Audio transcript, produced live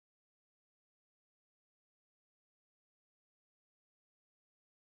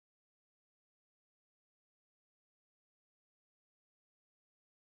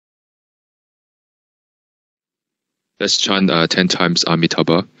Let's chant 10 times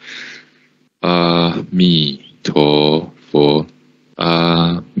Amitabha. Mi to fo.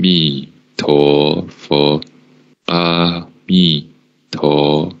 Mi to fo. Mi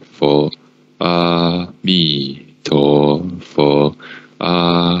to fo. Mi to fo.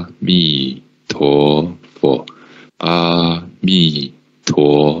 Mi to fo. Mi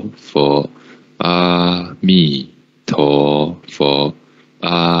to fo. Mi to fo.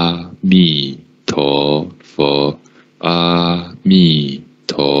 Mi to fo. Mi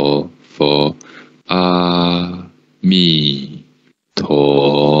to fo. Mi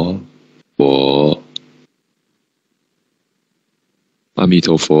to fo.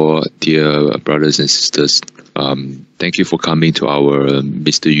 Amitofo, dear brothers and sisters, thank you for coming to our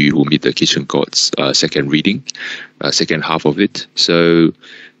Mr. Yu Who Meet the Kitchen Gods second reading, second half of it. So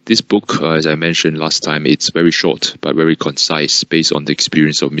this book, as I mentioned last time, it's very short but very concise based on the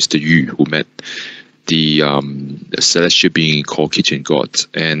experience of Mr. Yu who met the celestial being called Kitchen God.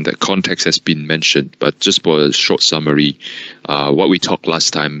 And the context has been mentioned, but just for a short summary, what we talked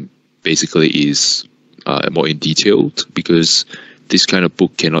last time basically is more in detail, because this kind of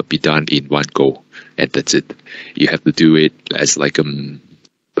book cannot be done in one go, and that's it. You have to do it as like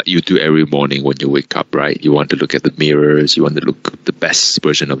you do every morning when you wake up, right? You want to look at the mirrors, you want to look the best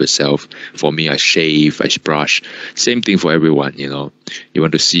version of yourself. For me, I shave, I brush. Same thing for everyone, you know. You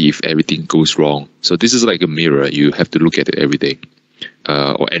want to see if everything goes wrong. So this is like a mirror. You have to look at it every day,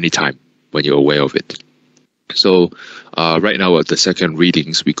 or anytime when you're aware of it. So right now at the second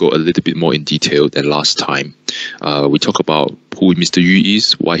readings, we go a little bit more in detail than last time. We talk about who Mr. Yu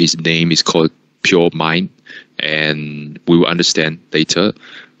is, why his name is called Pure Mind, and we will understand later.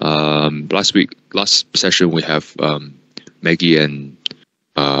 Last session, we have Maggie and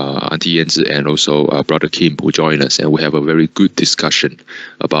Auntie Yanzi and also Brother Kim who join us, and we have a very good discussion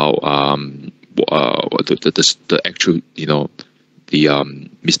about the actual, you know, the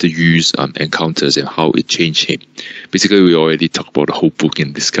Mr. Yu's encounters and how it changed him. Basically, we already talked about the whole book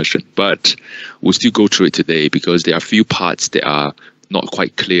in discussion, but we'll still go through it today because there are a few parts that are not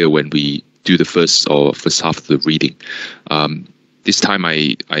quite clear when we do the first half of the reading. This time,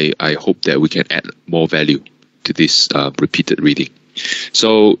 I hope that we can add more value to this repeated reading.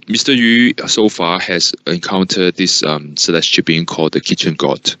 So Mr. Yu so far has encountered this celestial being called the Kitchen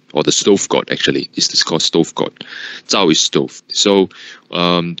God, or the Stove God. Actually, this is called Stove God. Zhao is stove. So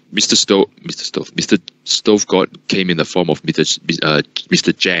Mr. Stove God came in the form of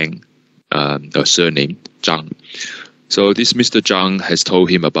Mr. Zhang, a surname Zhang. So this Mr. Zhang has told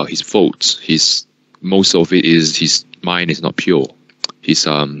him about his faults. Most of it is his mind is not pure. His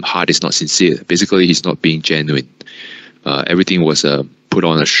heart is not sincere. Basically, he's not being genuine. Everything was put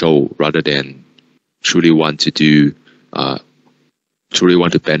on a show rather than truly want to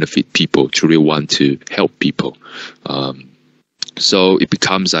benefit people, truly want to help people. So it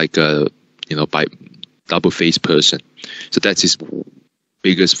becomes like a, by double-faced person. So that's his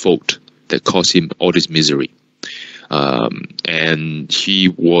biggest fault that caused him all this misery. And he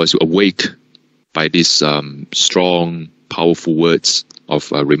was awake by this strong, powerful words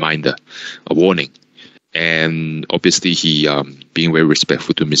of a reminder, a warning. And obviously, he being very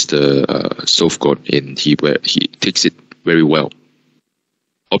respectful to Mr. Sofgod, and he takes it very well.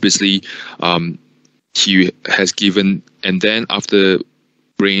 Obviously, he has given, and then after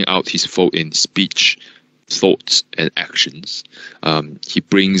bringing out his fault in speech, thoughts, and actions, he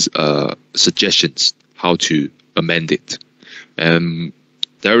brings suggestions how to amend it.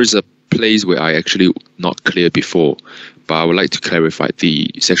 There is a place where I actually not clear before, but I would like to clarify the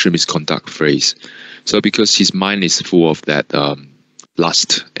sexual misconduct phrase. So because his mind is full of that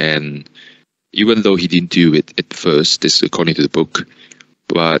lust, and even though he didn't do it at first, this according to the book,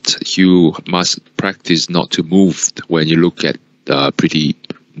 but you must practice not to move when you look at the pretty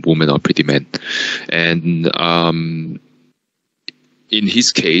woman or pretty man. And in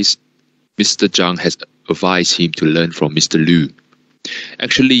his case, Mr. Zhang has advised him to learn from Mr. Liu.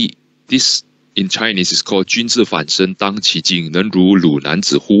 Actually, this in Chinese is called 君子反身当其境能如鲁男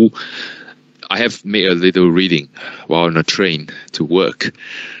子乎. I have made a little reading while on a train to work.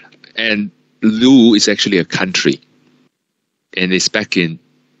 And Lu is actually a country. And it's back in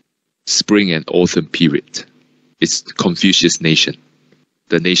spring and autumn period. It's Confucius nation,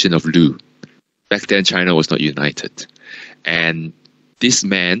 the nation of Lu. Back then, China was not united. And this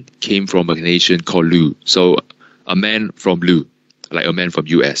man came from a nation called Lu. So a man from Lu, like a man from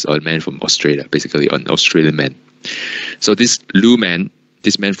US or a man from Australia, basically an Australian man. So this Lu man,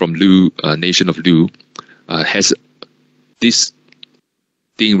 this man from Lu, nation of Lu, has this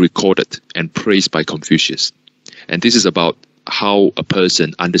thing recorded and praised by Confucius. And this is about how a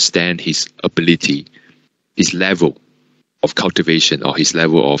person understands his ability, his level of cultivation, or his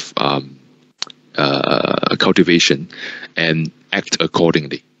level of cultivation, and act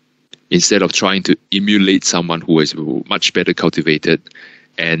accordingly, instead of trying to emulate someone who is much better cultivated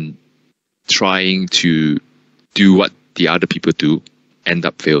and trying to do what the other people do, end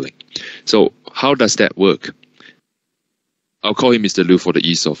up failing. So how does that work? I'll call him Mr. Liu for the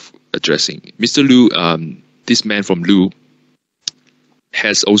ease of addressing. Mr. Liu, this man from Liu,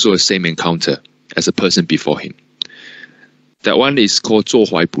 has also a same encounter as a person before him. That one is called 坐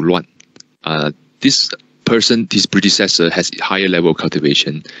怀不乱. This person, his predecessor, has higher level of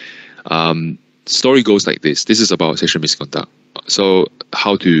cultivation. Story goes like this. This is about sexual misconduct. So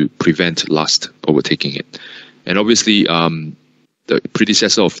how to prevent lust overtaking it. And obviously, the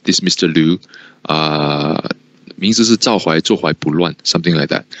predecessor of this Mr. Liu, 名字是赵怀，坐怀不乱, something like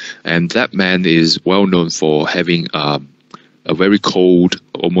that. And that man is well known for having a very cold,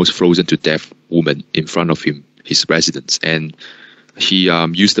 almost frozen to death woman in front of him, his residence. And he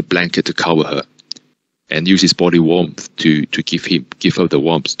used a blanket to cover her and use his body warmth to give her the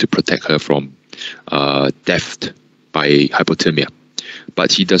warmth to protect her from death by hypothermia.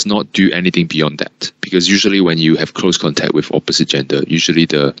 But he does not do anything beyond that, because usually when you have close contact with opposite gender, usually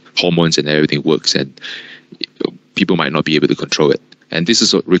the hormones and everything works, and people might not be able to control it. And this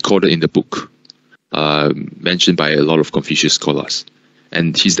is recorded in the book, mentioned by a lot of Confucius scholars.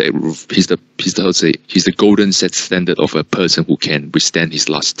 And he's the golden set standard of a person who can withstand his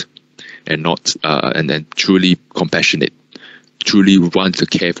lust, and not and truly compassionate, truly want to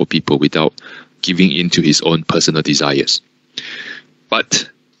care for people without giving in to his own personal desires. But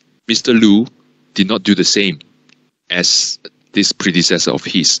Mr. Liu did not do the same as this predecessor of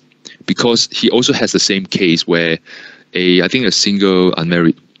his, because he also has the same case where I think a single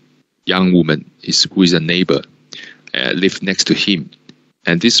unmarried young woman who is a neighbor lived next to him,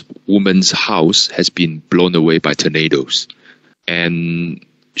 and this woman's house has been blown away by tornadoes, and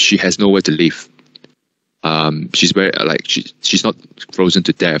she has nowhere to live. She's very she's not frozen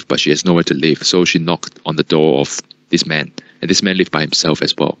to death, but she has nowhere to live. So she knocked on the door of this man, and this man lived by himself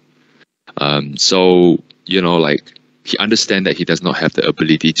as well. So he understands that he does not have the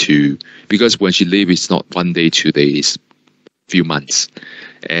ability to, because when she lives, it's not 1 day, 2 days, few months,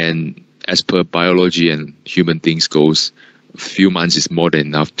 and as per biology and human things goes, a few months is more than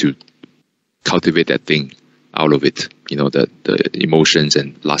enough to cultivate that thing out of it, the emotions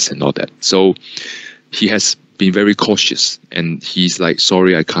and lust and all that. So he has been very cautious, and he's like,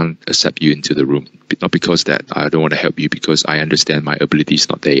 sorry, I can't accept you into the room. Not because that I don't want to help you, because I understand my ability is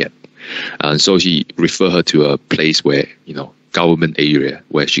not there yet. So he referred her to a place where, government area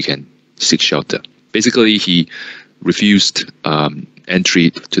where she can seek shelter. Basically, he refused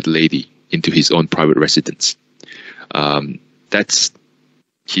entry to the lady into his own private residence. That's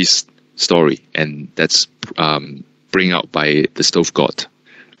his story, and that's bring out by the stove god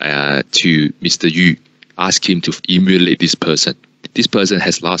to Mr. Yu, ask him to emulate this person. This person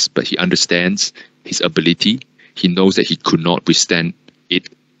has lost, but he understands his ability. He knows that he could not withstand it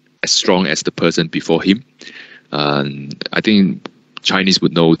as strong as the person before him. I think Chinese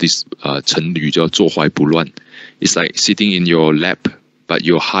would know this 成语叫坐怀不乱. It's like sitting in your lap, but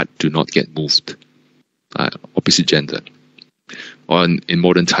your heart do not get moved. Opposite gender. Or in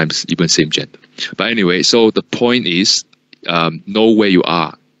modern times, even same gender. But anyway, so the point is, know where you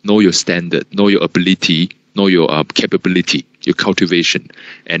are, know your standard, know your ability, know your capability, your cultivation,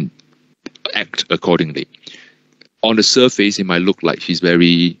 and act accordingly. On the surface, it might look like he's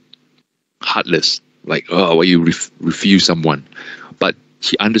very heartless, like, why you refuse someone. But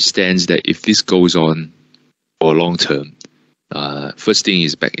he understands that if this goes on for a long term, first thing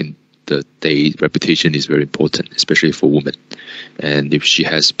is, back in the day, reputation is very important, especially for women. And if she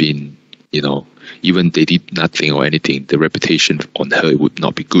has been, even they did nothing or anything, the reputation on her would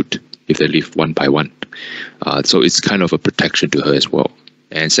not be good if they live one by one. So it's kind of a protection to her as well.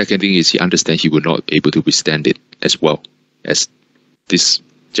 And second thing is, he understands he would not be able to withstand it as well as this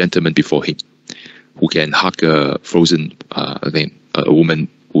gentleman before him, who can hug a frozen, a woman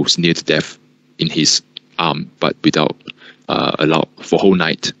who's near to death in his arm, but without allow for whole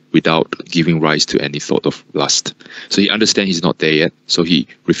night, without giving rise to any thought of lust. So he understands he's not there yet, so he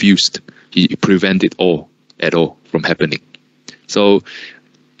refused. He prevented all from happening. So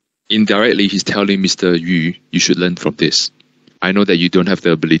indirectly, he's telling Mr. Yu, you should learn from this. I know that you don't have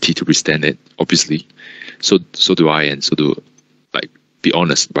the ability to withstand it, obviously. So do I, and so do, be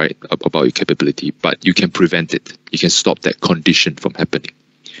honest, right, about your capability. But you can prevent it. You can stop that condition from happening.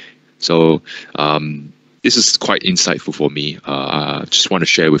 So this is quite insightful for me. I just want to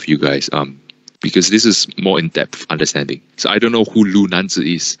share with you guys, because this is more in-depth understanding. So I don't know who Lu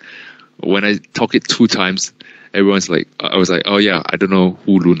Nanzi is. When I talk it 2 times, everyone's like, I was like, oh yeah, I don't know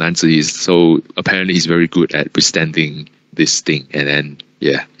who Lu Nanzi is. So apparently he's very good at withstanding this thing. And then,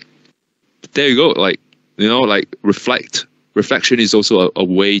 yeah, there you go. Like, like reflect. Reflection is also a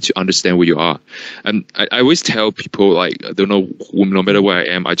way to understand where you are. And I always tell people, like, I don't know, no matter where I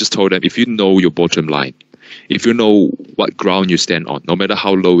am, I just told them, if you know your bottom line, if you know what ground you stand on, no matter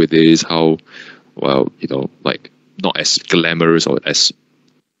how low it is, how, well, like not as glamorous or as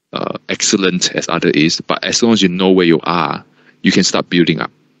excellent as other is, but as long as you know where you are, you can start building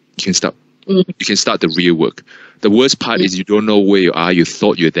up. You can start the real work. The worst part is you don't know where you are, you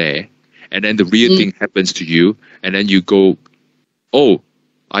thought you're there, and then the real thing happens to you, and then you go, oh,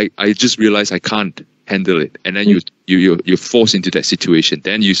 I just realized I can't handle it. And then you're forced into that situation.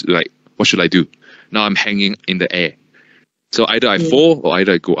 Then you like, what should I do? Now I'm hanging in the air. So either I fall or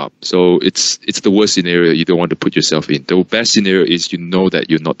either I go up. So it's the worst scenario you don't want to put yourself in. The best scenario is you know that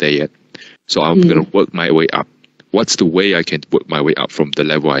you're not there yet. So I'm going to work my way up. What's the way I can work my way up from the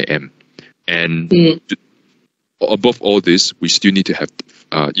level I am? And above all this, we still need to have,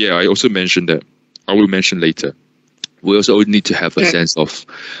 I also mentioned that, I will mention later, we also need to have a sense of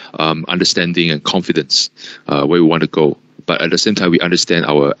understanding and confidence where we want to go. But at the same time, we understand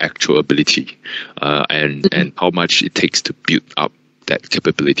our actual ability and how much it takes to build up that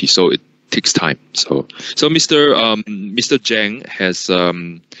capability. So it takes time. So Mr. Zhang has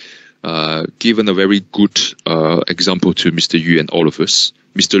given a very good example to Mr. Yu and all of us.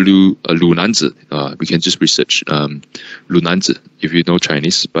 Mr. Lu Nanzi, we can just research Lu Nanzi if you know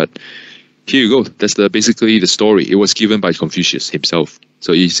Chinese. But here you go. That's basically the story. It was given by Confucius himself.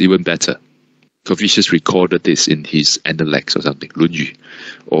 So it's even better. Confucius recorded this in his Analects or something, 论语,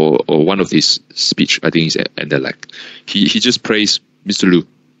 or one of his speech, I think it's Analect. He just praised Mr. Lu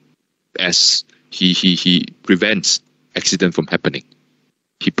as he prevents accident from happening.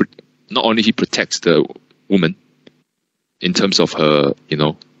 Not only he protects the woman in terms of her,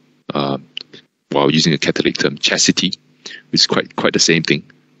 while using a Catholic term, chastity, which is quite the same thing.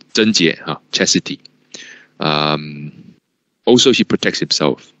 贞洁, chastity. Also, he protects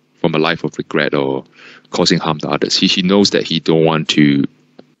himself from a life of regret or causing harm to others. He knows that he don't want to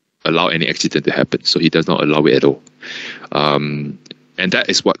allow any accident to happen, so he does not allow it at all. And that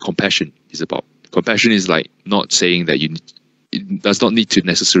is what compassion is about. Compassion is like not saying that it does not need to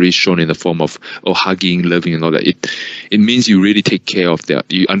necessarily shown in the form of hugging, loving, and all that. It means you really take care of that.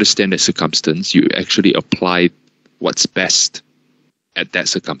 You understand that circumstance. You actually apply what's best at that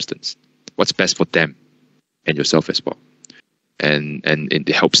circumstance. What's best for them and yourself as well. And it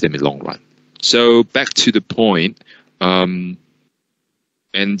helps them in the long run. So back to the point. And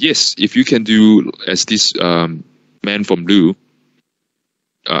yes, if you can do as this man from Lu,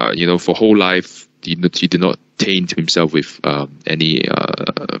 for whole life, he did not taint himself with any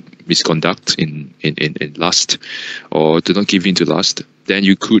misconduct in lust, or do not give in to lust, then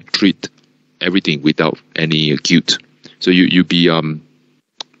you could treat everything without any guilt. So you be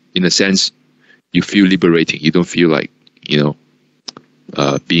in a sense, you feel liberating. You don't feel like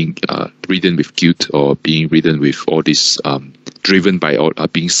being ridden with guilt or being ridden with all this, driven by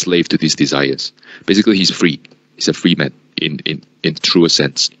being slave to these desires. Basically, he's free. He's a free man in truer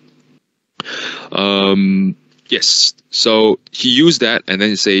sense. Yes. So he used that, and then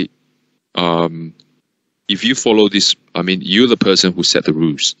he say, if you follow this, I mean, you're the person who set the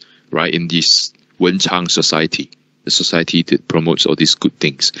rules, right? In this Wenchang society, the society that promotes all these good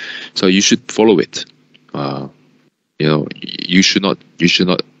things. So you should follow it. You should not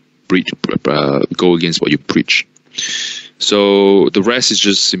go against what you preach. So the rest is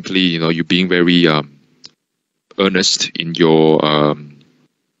just simply, you being very earnest in your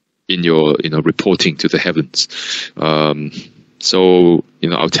reporting to the heavens. So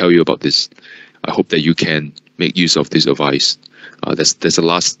I'll tell you about this. I hope that you can make use of this advice. There's a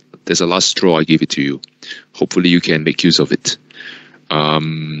last straw. I give it to you. Hopefully you can make use of it.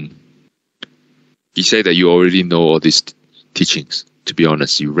 He said that you already know all these teachings. To be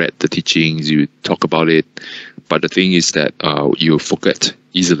honest, you read the teachings, you talk about it, but the thing is that you forget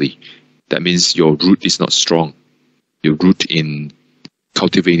easily. That means your root is not strong. Your root in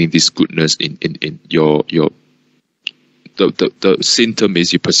cultivating this goodness in your the symptom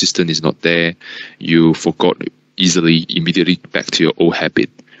is your persistence is not there. You forgot easily, immediately back to your old habit.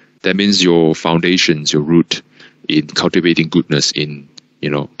 That means your foundations, your root in cultivating goodness, in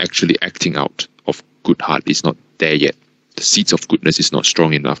actually acting out of good heart is not there yet. The seeds of goodness is not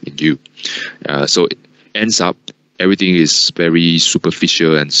strong enough in you. So it ends up everything is very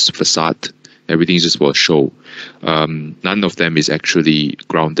superficial and facade. Everything is just for a show. None of them is actually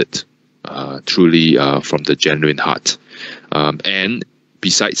grounded, truly from the genuine heart. And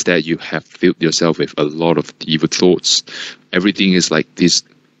besides that, you have filled yourself with a lot of evil thoughts. Everything is like these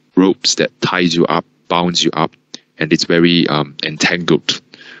ropes that ties you up, bounds you up, and it's very entangled.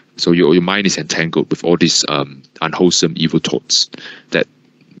 So your mind is entangled with all these unwholesome evil thoughts. That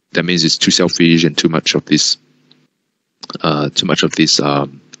means it's too selfish and too much of this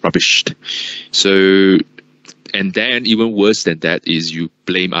rubbish. So, and then even worse than that is you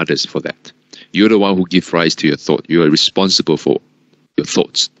blame others for that. You're the one who gives rise to your thought. You are responsible for your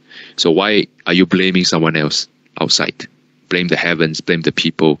thoughts. So why are you blaming someone else outside? Blame the heavens, blame the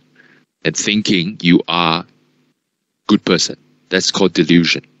people, and thinking you are a good person. That's called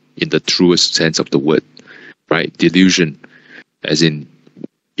delusion in the truest sense of the word, right? Delusion, as in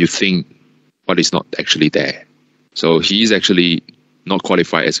you think what is not actually there. So he is actually not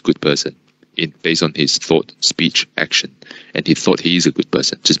qualified as a good person based on his thought, speech, action. And he thought he is a good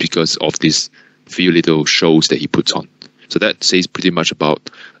person just because of these few little shows that he puts on. So that says pretty much about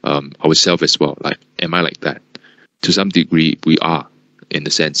ourselves as well. Like, am I like that? To some degree, we are, in a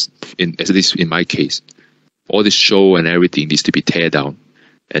sense, at least in my case. All this show and everything needs to be teared down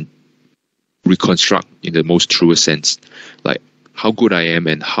and reconstruct in the most truest sense. Like, how good I am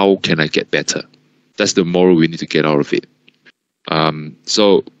and how can I get better? That's the moral we need to get out of it.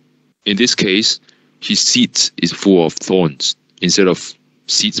 So in this case, his seeds is full of thorns instead of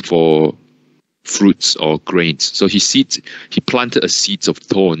seeds for fruits or grains. So he planted a seeds of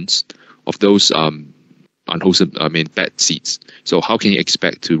thorns of those unwholesome, bad seeds. So how can you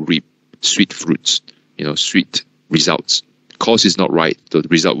expect to reap sweet fruits, sweet results? Cause is not right, the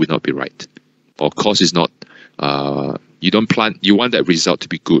result will not be right. Or cause is not, you want that result to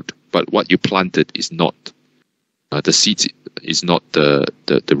be good, but what you planted is not, the seeds is not the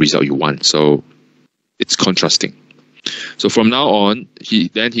result you want. So it's contrasting. So from now on, he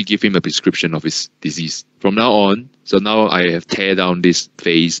gave him a prescription of his disease. From now on, so now I have tear down this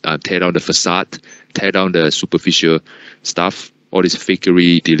phase, tear down the facade, tear down the superficial stuff, all these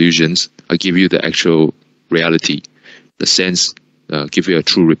fakery delusions. I give you the actual reality, the sense, give you a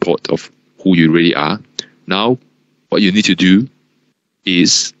true report of who you really are. Now, what you need to do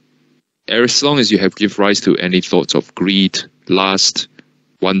is, as long as you have give rise to any thoughts of greed, lust,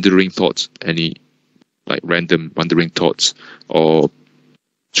 wandering thoughts, any like random wandering thoughts, or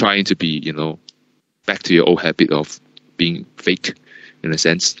trying to be, back to your old habit of being fake, in a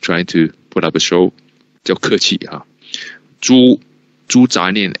sense, trying to put up a show, 叫客气啊，诸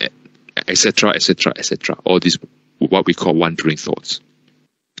杂念, etc., etc., etc. All these, what we call wandering thoughts.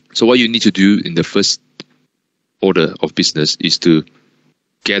 So what you need to do in the first order of business is to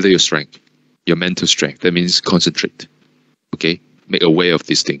gather your strength, your mental strength. That means concentrate. Okay, make aware of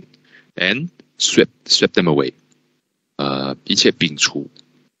this thing, and sweep them away. 一切摒除,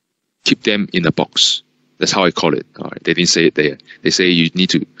 keep them in a box. That's how I call it. All right. They didn't say it there. They say you need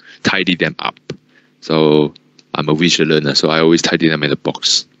to tidy them up. So I'm a visual learner, so I always tidy them in a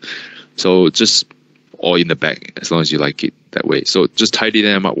box. So just, or in the bag, as long as you like it that way. So just tidy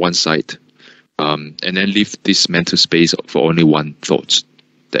them up one side, and then leave this mental space for only one thought.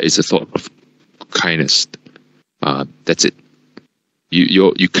 That is a thought of kindness. That's it.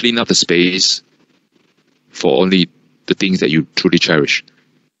 You clean up the space for only the things that you truly cherish.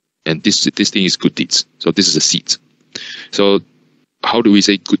 And this thing is good deeds. So this is a seed. So how do we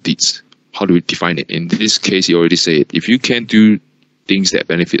say good deeds? How do we define it? In this case, you already say it. If you can do things that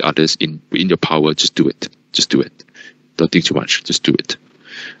benefit others within your power, just do it. Just do it. Don't think too much. Just do it.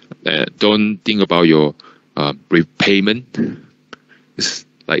 Don't think about your repayment. It's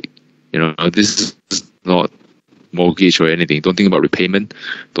like, this is not mortgage or anything. Don't think about repayment.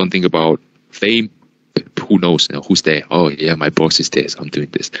 Don't think about fame. Who knows? Who's there? Oh, yeah, my boss is there, so I'm doing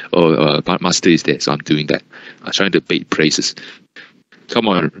this. Oh, master is there, so I'm doing that. I'm trying to bait praises. Come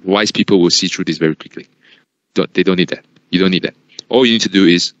on, wise people will see through this very quickly. They don't need that. You don't need that. All you need to do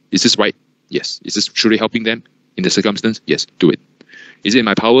is this right? Yes. Is this truly helping them in the circumstance? Yes, do it. Is it in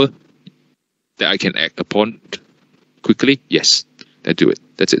my power that I can act upon quickly? Yes, then do it.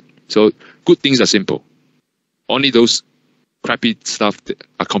 That's it. So good things are simple. Only those crappy stuff that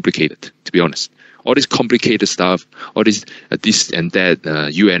are complicated, to be honest. All this complicated stuff, all this and that,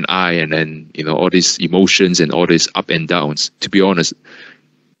 you and I, and then, all these emotions and all these up and downs, to be honest,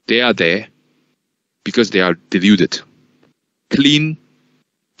 they are there because they are deluded. Clean,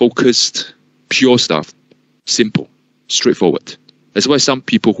 focused, pure stuff, simple, straightforward. That's why some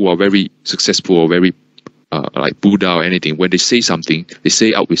people who are very successful or very like Buddha or anything, when they say something, they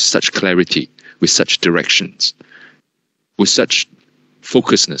say out with such clarity, with such directions, with such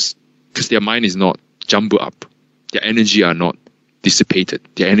focusedness, because their mind is not jumbled up. Their energy are not dissipated.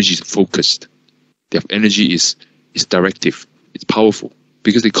 Their energy is focused. Their energy is directive. It's powerful.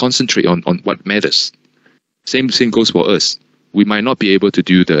 because they concentrate on what matters. Same goes for us. We might not be able to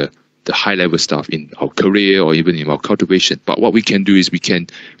do the high level stuff in our career or even in our cultivation, but what we can do is we can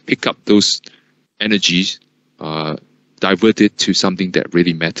pick up those energies, divert it to something that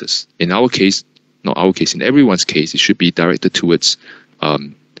really matters. In our case, not our case, in everyone's case, it should be directed towards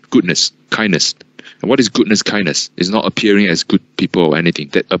goodness, kindness. And what is goodness, kindness? It's not appearing as good people or anything.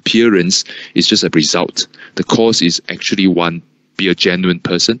 That appearance is just a result. The cause is actually be a genuine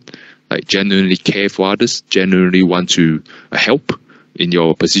person, like genuinely care for others, genuinely want to help in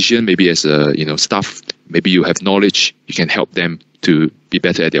your position, maybe as a staff. Maybe you have knowledge, you can help them to be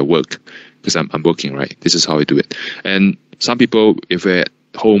better at their work. Because I'm working, right? This is how I do it. And some people, if we're at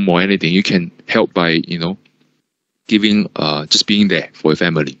home or anything, you can help by giving just being there for your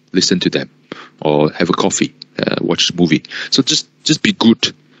family, listen to them, or have a coffee, watch a movie. So just be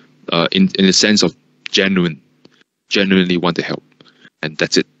good in the sense of genuinely want to help, and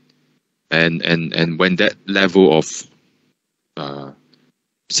that's it. And when that level of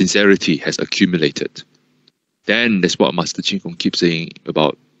sincerity has accumulated, then that's what Master Ching Kung keeps saying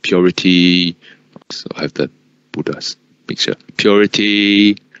about purity. So I have the Buddha's picture: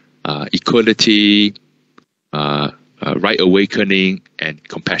 purity, equality, right awakening, and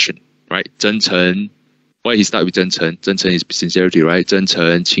compassion. Right, 真诚. Why he start with 真诚? 真诚 is sincerity, right? 真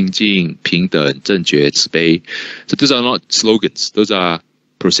诚, 清净, 平等, 正觉, 慈悲. So those are not slogans. Those are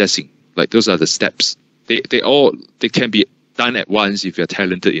processing. Like those are the steps. They can be done at once if you're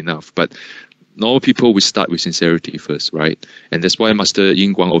talented enough. But normal people will start with sincerity first, right? And that's why Master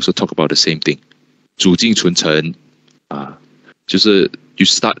Yin Guang also talk about the same thing. 主境纯诚, 就是 you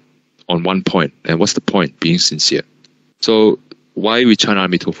start on one point. And what's the point? Being sincere. So why we chant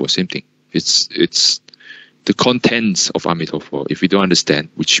Amitabha? Same thing. It's the contents of Amitabha. If we don't understand,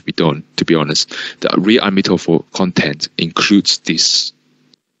 which we don't, to be honest, the real Amitabha content includes this.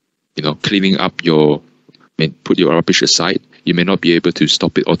 Cleaning up put your rubbish aside. You may not be able to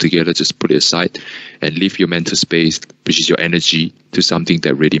stop it altogether. Just put it aside and leave your mental space, which is your energy, to something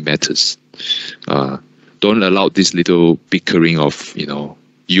that really matters. Don't allow this little bickering of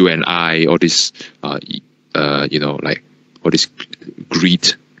you and I, or this like all this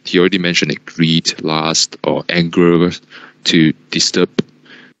greed. He already mentioned it: greed, lust, or anger, to disturb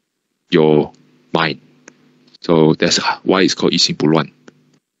your mind. So that's why it's called 一心不乱.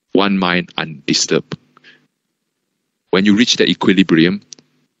 One mind undisturbed. When you reach that equilibrium,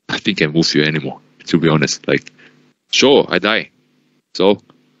 nothing can move you anymore, to be honest. Like, sure, I die, so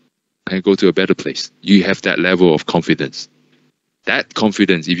I can go to a better place. You have that level of confidence. That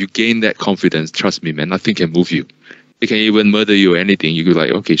confidence, if you gain that confidence, trust me, man, nothing can move you. They can even murder you or anything. You go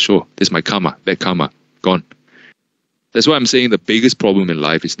like, okay, sure, this is my karma, bad karma, gone. That's why I'm saying the biggest problem in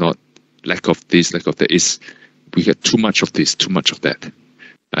life is not lack of this, lack of that. Is we get too much of this, too much of that.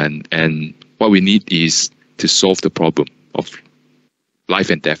 And what we need is to solve the problem of life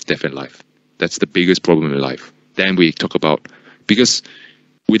and death, death and life. That's the biggest problem in life. Then we talk about, because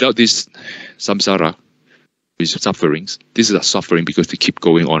without this samsara, with sufferings, this is a suffering because they keep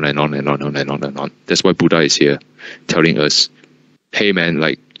going on and on and on and on and on. That's why Buddha is here telling us, hey man,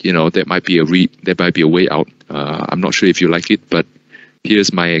 like, there might be a way out. I'm not sure if you like it, but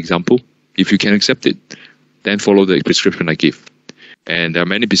here's my example. If you can accept it, then follow the prescription I give. And there are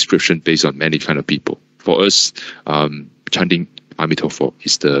many prescriptions based on many kind of people. For us, chanting Amitabha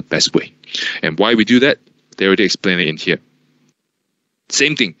is the best way. And why we do that, they already explained it in here.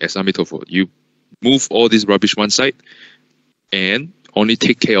 Same thing as Amitabha. You move all this rubbish one side and only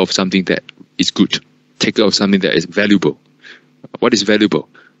take care of something that is good. Take care of something that is valuable. What is valuable?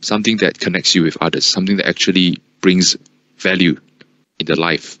 Something that connects you with others. Something that actually brings value in the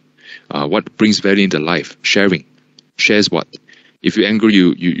life. What brings value in the life? Sharing. Shares what? If you anger,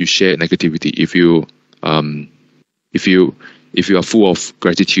 you share negativity. If you are full of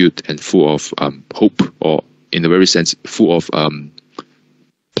gratitude and full of hope, or in the very sense full of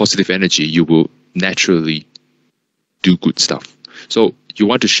positive energy, you will naturally do good stuff. So you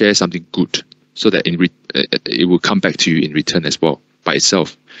want to share something good, so that it will come back to you in return as well by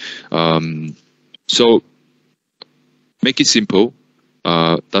itself. So make it simple.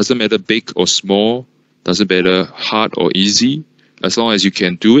 Doesn't matter big or small. Doesn't matter hard or easy. As long as you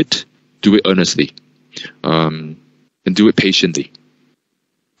can do it earnestly, and do it patiently.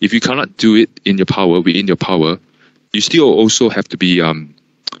 If you cannot do it within your power, you still also have to be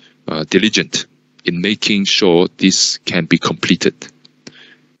diligent in making sure this can be completed.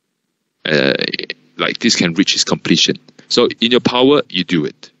 Like this can reach its completion. So in your power, you do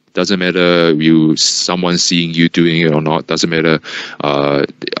it. Doesn't matter someone seeing you doing it or not. Doesn't matter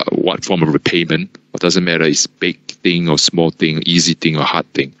what form of repayment. It doesn't matter it's big thing or small thing, easy thing or hard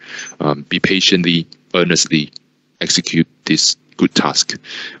thing. Be patiently, earnestly execute this good task.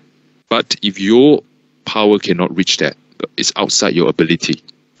 But if your power cannot reach that, it's outside your ability,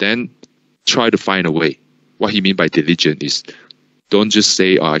 then try to find a way. What he means by diligent is don't just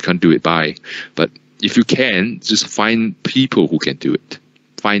say, oh, I can't do it, bye. But if you can, just find people who can do it.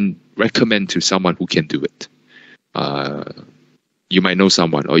 Recommend to someone who can do it. You might know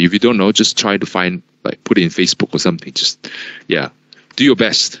someone, or if you don't know, just try to find, like, put it in Facebook or something. Just, do your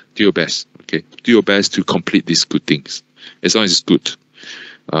best. Do your best. Okay, do your best to complete these good things, as long as it's good.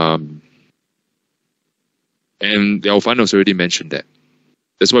 And Liao Fan has already mentioned that.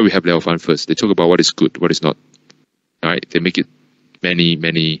 That's why we have Liao Fan first. They talk about what is good, what is not. All right, they make it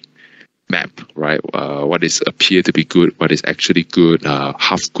many map, right? What is appear to be good, what is actually good,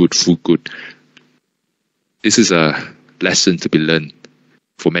 half good, full good. This is a lesson to be learned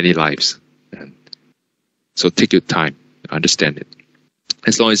for many lives. And so take your time, understand it.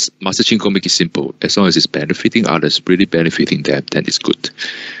 As long as Master Chin Kong make it simple, as long as it's benefiting others, really benefiting them, then it's good.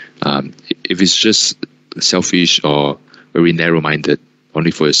 If it's just selfish or very narrow-minded,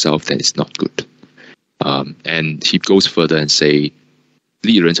 only for yourself, then it's not good. And he goes further and say,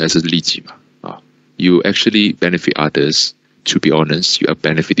 利人才是利己嘛. You actually benefit others. To be honest, you are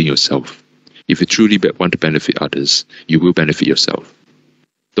benefiting yourself. If you truly want to benefit others, you will benefit yourself.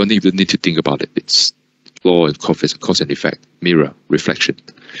 Don't even need to think about it. It's law and cause and effect, mirror, reflection.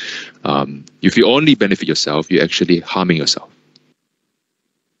 If you only benefit yourself, you're actually harming yourself.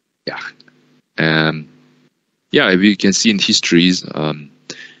 If you can see in histories,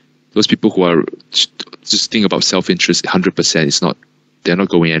 those people who are just think about self-interest 100%, they're not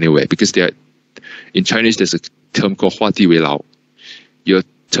going anywhere, because in Chinese there's a term called 画地为牢. You're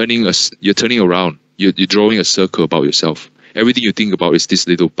turning around. You're drawing a circle about yourself. Everything you think about is this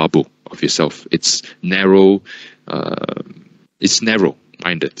little bubble of yourself. It's narrow. It's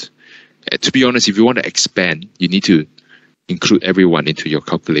narrow-minded. To be honest, if you want to expand, you need to include everyone into your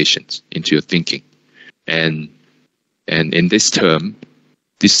calculations, into your thinking. And in this term,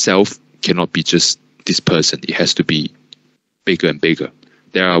 this self cannot be just this person. It has to be bigger and bigger.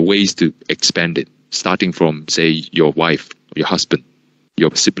 There are ways to expand it, starting from, say, your wife, your husband,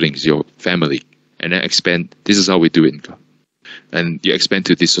 your siblings, your family, and then expand. This is how we do it. And you expand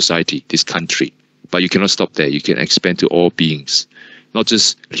to this society, this country. But you cannot stop there. You can expand to all beings, not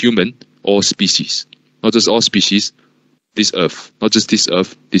just human, all species. Not just all species, this earth. Not just this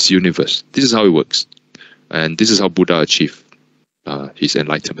earth, this universe. This is how it works. And this is how Buddha achieved his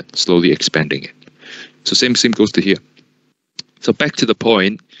enlightenment, slowly expanding it. So same goes to here. So back to the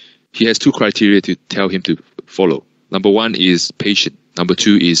point, he has two criteria to tell him to follow. Number one is patience. Number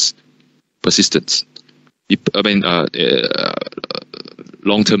two is persistence.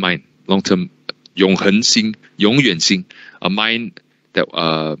 Long-term mind, long-term 永恒心, 永远心, a mind that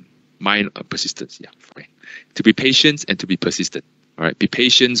persistence. Yeah, fine. To be patient and to be persistent. All right, be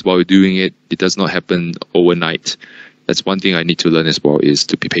patient while you're doing it. It does not happen overnight. That's one thing I need to learn as well, is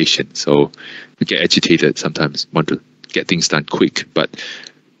to be patient. So we get agitated sometimes, want to get things done quick. But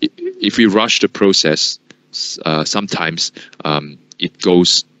if we rush the process, sometimes it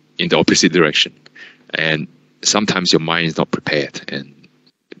goes in the opposite direction. And sometimes your mind is not prepared, and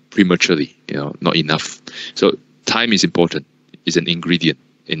prematurely, not enough. So time is important. It's an ingredient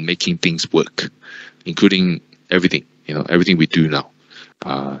in making things work, including everything, everything we do now.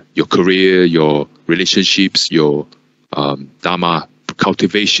 Your career, your relationships, your dharma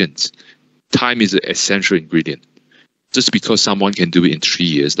cultivations. Time is an essential ingredient. Just because someone can do it in 3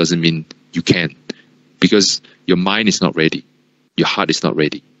 years doesn't mean you can, because your mind is not ready. Your heart is not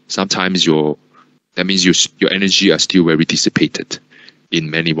ready. Sometimes that means your energy are still very dissipated in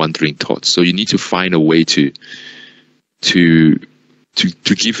many wandering thoughts. So you need to find a way to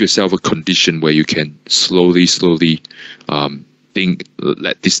give yourself a condition where you can slowly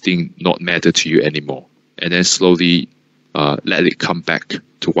let this thing not matter to you anymore, and then slowly let it come back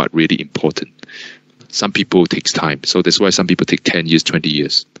to what really important. Some people takes time, so that's why some people take 10 years, 20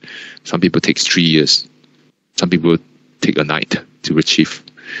 years. Some people takes 3 years. Some people take a night to achieve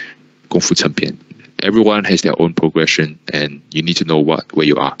功夫成片. Everyone has their own progression, and you need to know where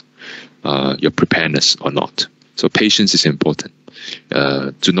you are, your preparedness or not. So patience is important.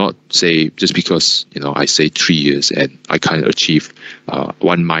 Do not say, just because I say 3 years and I can't achieve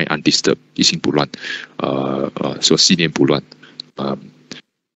one mind undisturbed, 一心不乱, so 心念不乱,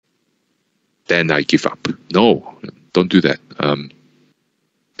 then I give up. No, don't do that.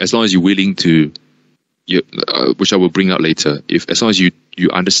 As long as you're willing to which I will bring out later. If as long as you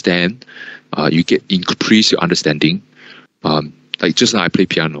understand, you increase your understanding. Like just now I play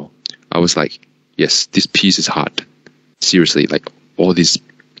piano, I was like, yes, this piece is hard. Seriously, like all this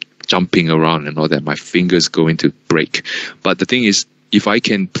jumping around and all that, my fingers going to break. But the thing is, if I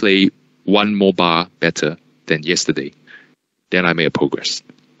can play one more bar better than yesterday, then I made a progress.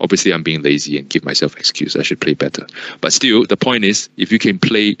 Obviously, I'm being lazy and give myself excuse. I should play better. But still, the point is, if you can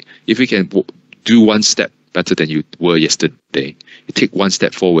do one step better than you were yesterday, you take one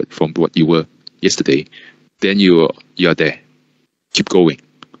step forward from what you were yesterday, then you are there. Keep going.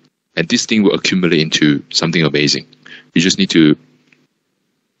 And this thing will accumulate into something amazing. You just need to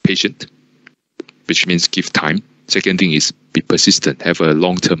patient, which means give time. Second thing is be persistent, have a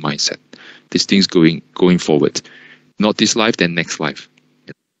long-term mindset. This thing's going forward. Not this life, then next life.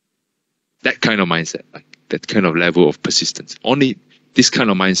 That kind of mindset, like that kind of level of persistence. Only this kind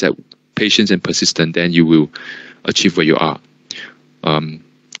of mindset, patience and persistence, then you will achieve where you are.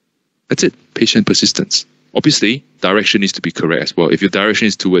 That's it, patient persistence. Obviously, direction needs to be correct as well. If your direction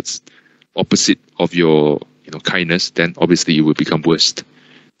is towards opposite of your kindness, then obviously it will become worse.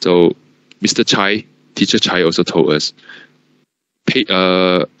 So Mr. Chai, Teacher Chai also told us,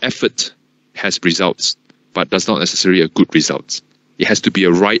 effort has results, but does not necessarily a good results. It has to be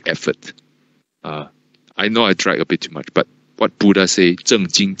a right effort. I know I drag a bit too much, but what Buddha say, 正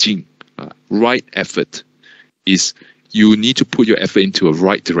精进, right effort is you need to put your effort into a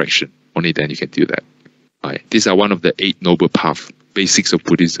right direction. Only then you can do that. Right. These are one of the 8 noble paths, basics of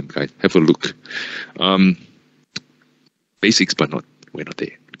Buddhism, guys. Have a look. Basics, but we're not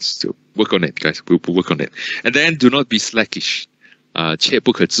there. So work on it, guys. We'll work on it. And then do not be slackish. 切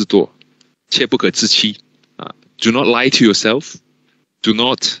不可自惰，切不可自欺. Do not lie to yourself. Do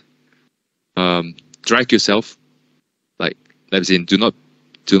not drag yourself. Like, as in, do not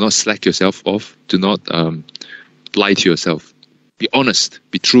slack yourself off. Do not lie to yourself. Be honest.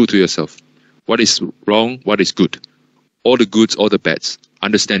 Be true to yourself. What is wrong? What is good? All the goods, all the bads.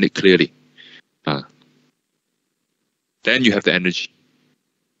 Understand it clearly. Then you have the energy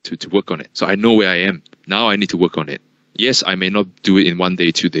to work on it. So I know where I am. Now I need to work on it. Yes, I may not do it in 1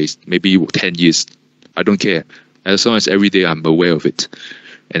 day, 2 days, maybe 10 years. I don't care. As long as every day I'm aware of it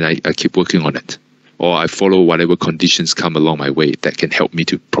and I keep working on it. Or I follow whatever conditions come along my way that can help me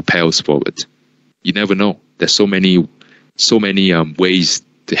to propel us forward. You never know. There's so many ways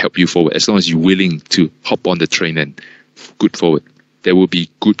to help you forward. As long as you're willing to hop on the train and good forward, there will be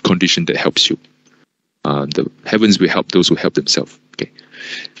good condition that helps you. The heavens will help those who help themselves. Okay,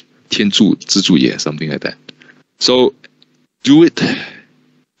 天助自助也, something like that. So do it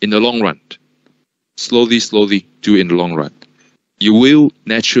in the long run. Slowly do it in the long run. You will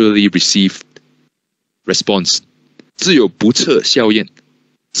naturally receive response. 自有不测效验.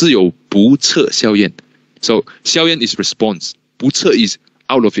 自有不测效验. So 效验 is response. 不测 is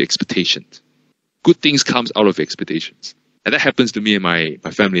out of your expectations. Good things comes out of expectations. And that happens to me and my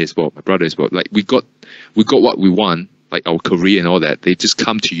family as well, my brother as well. Like we got what we want, like our career and all that. They just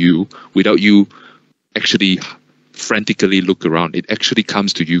come to you without you actually frantically look around. It actually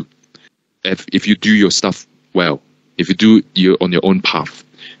comes to you. If you do your stuff well, if you do on your own path,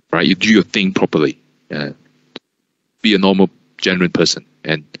 right? You do your thing properly. Be a normal, genuine person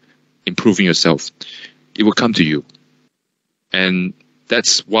and improving yourself. It will come to you. And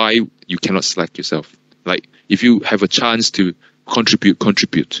that's why you cannot slack yourself. Like, if you have a chance to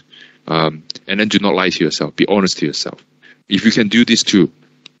contribute. And then do not lie to yourself. Be honest to yourself. If you can do this too,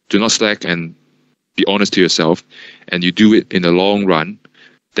 do not slack and be honest to yourself, and you do it in the long run,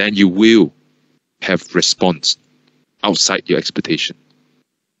 then you will have response outside your expectation.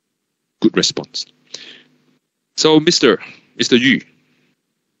 Good response. So, Mr. Yu,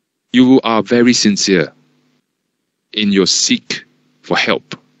 you are very sincere in your seek for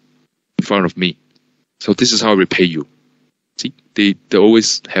help in front of me. So this is how I repay you. See, they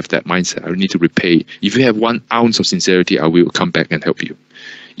always have that mindset. I need to repay. If you have 1 ounce of sincerity, I will come back and help you.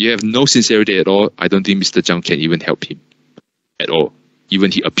 You have no sincerity at all, I don't think Mr. Zhang can even help him at all.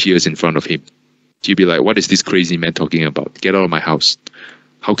 Even he appears in front of him, he'll be like, what is this crazy man talking about? Get out of my house.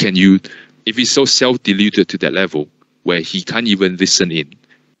 How can you, if he's so self-deluded to that level where he can't even listen in,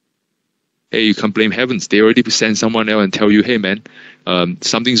 hey, you can't blame heavens. They already send someone else and tell you, hey man,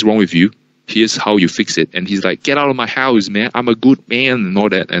 something's wrong with you. Here's how you fix it. And he's like, get out of my house, man. I'm a good man and all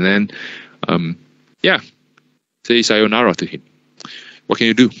that. And then, say sayonara to him. What can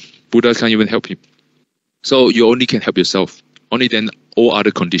you do? Buddha can't even help him. So you only can help yourself. Only then all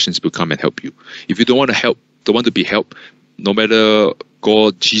other conditions will come and help you. If you don't want to help, don't want to be helped, no matter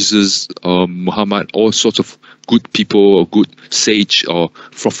God, Jesus, Muhammad, all sorts of good people or good sage or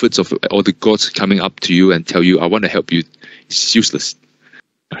prophets of all the gods coming up to you and tell you, I want to help you, it's useless.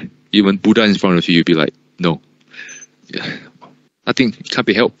 Right? Even Buddha in front of you, you'll be like, no. Yeah. Nothing can't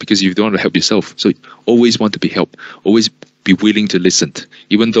be helped because you don't want to help yourself. So always want to be helped. Always be willing to listen,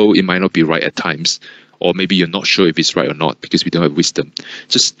 even though it might not be right at times, or maybe you're not sure if it's right or not because we don't have wisdom.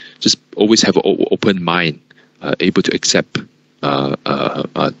 Just always have an open mind, able to accept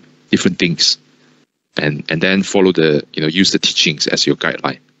different things, and then follow use the teachings as your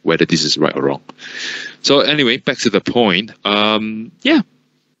guideline, whether this is right or wrong. So anyway, back to the point. And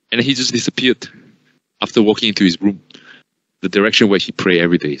he just disappeared after walking into his room, the direction where he prayed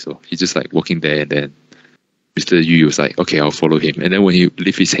every day. So he's just like walking there, and then Mr. Yu was like, okay, I'll follow him. And then when he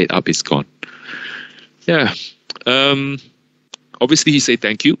lifts his head up, it's gone. Yeah. Obviously, he said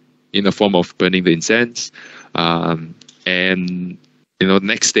thank you in the form of burning the incense. And,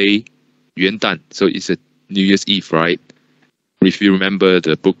 next day, Yuan Dan. So it's a New Year's Eve, right? If you remember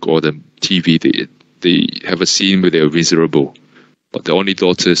the book or the TV, they have a scene where they're miserable. But the only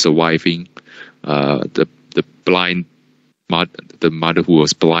daughter surviving, the blind the mother who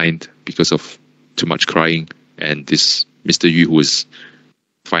was blind because of too much crying, and this Mr. Yu who was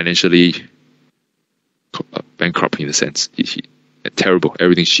financially bankrupt in a sense. He terrible,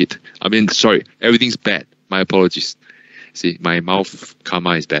 everything's shit. I mean, sorry, everything's bad. My apologies. See, my mouth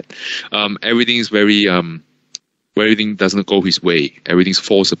karma is bad. Everything's very where everything doesn't go his way. Everything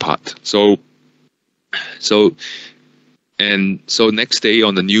falls apart. So next day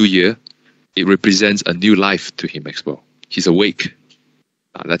on the new year, it represents a new life to him as well. He's awake.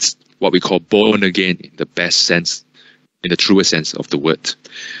 That's what we call born again in the best sense, in the truest sense of the word.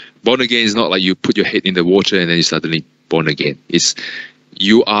 Born again is not like you put your head in the water and then you suddenly born again. It's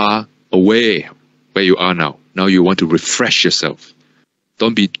you are aware where you are now. Now you want to refresh yourself.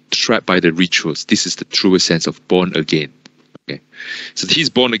 Don't be trapped by the rituals. This is the truest sense of born again. Okay, so he's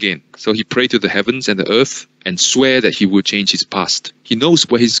born again. So he prayed to the heavens and the earth and swear that he will change his past. He knows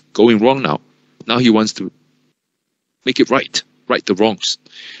where he's going wrong now. Now he wants to make it right the wrongs.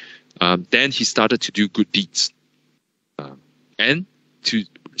 Then he started to do good deeds. And to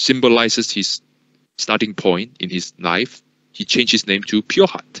symbolizes his starting point in his life, he changed his name to Pure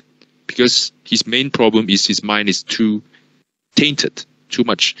Heart. Because his main problem is his mind is too tainted, too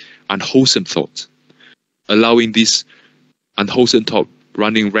much unwholesome thoughts, allowing this unwholesome thought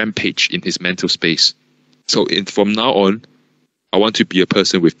running rampage in his mental space. So from now on, I want to be a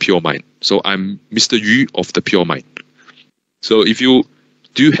person with pure mind. So I'm Mr. Yu of the pure mind. So if you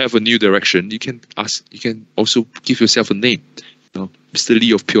do have a new direction, you can also give yourself a name, Mr.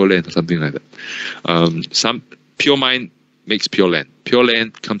 Lee of Pure Land or something like that. Some pure mind makes pure land. Pure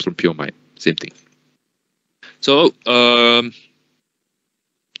land comes from pure mind. Same thing. So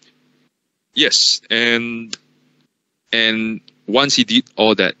yes, and once he did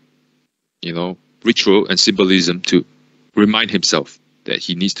all that, ritual and symbolism to remind himself that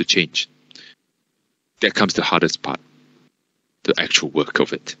he needs to change, that comes the hardest part, the actual work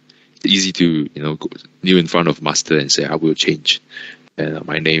of it. It's easy to kneel in front of master and say, I will change, and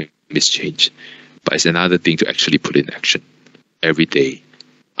my name is change. But it's another thing to actually put in action every day,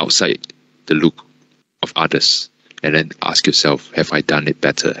 outside the look of others, and then ask yourself, have I done it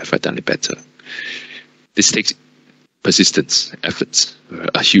better? Have I done it better? This takes persistence, efforts,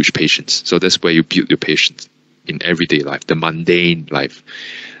 a huge patience. So that's where you build your patience in everyday life, the mundane life.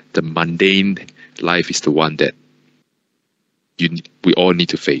 The mundane life is the one that we all need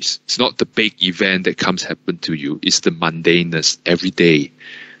to face. It's not the big event that happen to you. It's the mundaneness every day.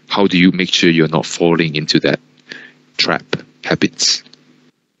 How do you make sure you're not falling into that trap habits?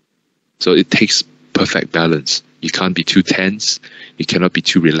 So it takes perfect balance. You can't be too tense. You cannot be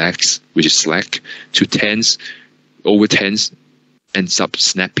too relaxed, which is slack. Too tense, over tense, ends up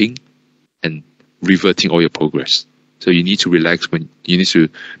snapping and reverting all your progress. So you need to relax when you need to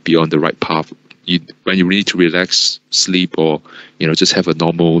be on the right path. When you need to relax, sleep, or just have a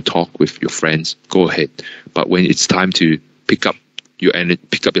normal talk with your friends, go ahead. But when it's time to pick up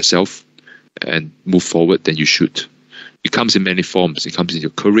yourself and move forward, then you should. It comes in many forms. It comes in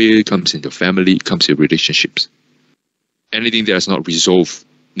your career, it comes in your family, it comes in your relationships. Anything that is not resolved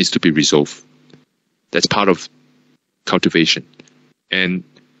needs to be resolved. That's part of cultivation. And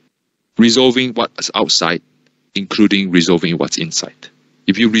resolving what's outside, including resolving what's inside.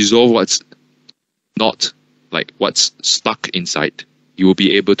 If you resolve what's not, like what's stuck inside, you will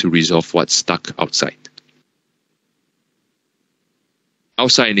be able to resolve what's stuck outside.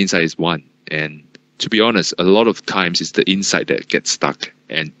 Outside and inside is one. And to be honest, a lot of times it's the inside that gets stuck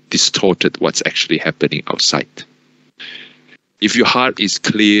and distorted what's actually happening outside. If your heart is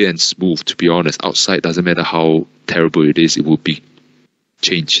clear and smooth, to be honest, outside doesn't matter how terrible it is, it will be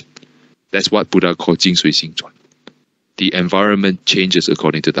changed. That's what Buddha called 精髓性转. The environment changes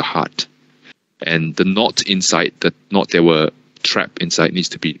according to the heart. And the knot inside, the knot that were trapped inside needs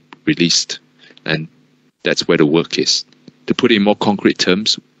to be released. And that's where the work is. To put it in more concrete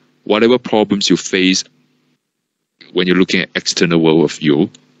terms, whatever problems you face when you're looking at external world of you,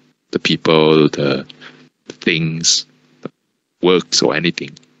 the people, the things, the works or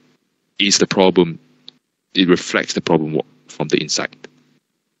anything, is the problem. It reflects the problem from the inside.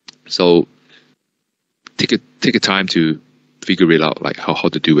 So take a time to figure it out, like how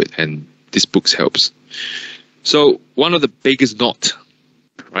to do it, and this book helps. So one of the biggest knot,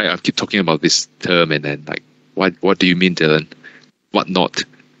 right? I keep talking about this term, and then like, what do you mean, Dylan? What knot?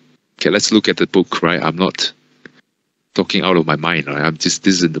 Okay, let's look at the book, right? I'm not talking out of my mind, right? This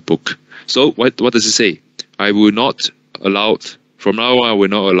is in the book. So what does it say? From now on, I will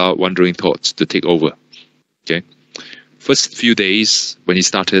not allow wandering thoughts to take over. Okay. First few days when he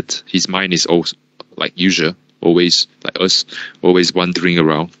started, his mind is also like usual, always like us, always wandering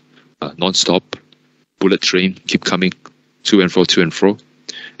around, non-stop, bullet train, keep coming to and fro.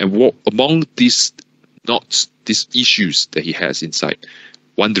 And among these knots, these issues that he has inside,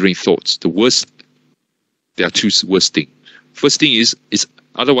 wandering thoughts, there are two worst things. First thing is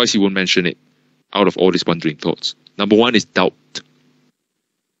otherwise he won't mention it out of all these wandering thoughts. Number one is doubt.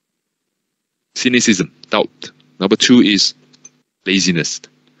 Cynicism, doubt. Number two is laziness.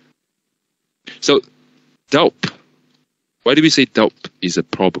 So doubt. Why do we say doubt is a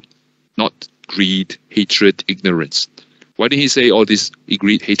problem? Not greed, hatred, ignorance. Why did he say all this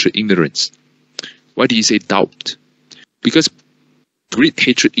greed, hatred, ignorance? Why did he say doubt? Because greed,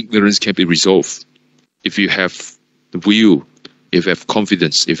 hatred, ignorance can be resolved if you have the will, if you have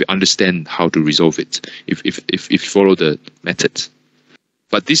confidence, if you understand how to resolve it, if you follow the method.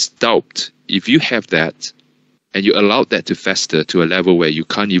 But this doubt, if you have that, and you allow that to fester to a level where you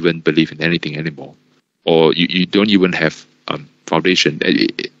can't even believe in anything anymore, or you don't even have foundation,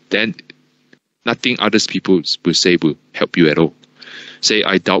 then nothing others people will say will help you at all. Say,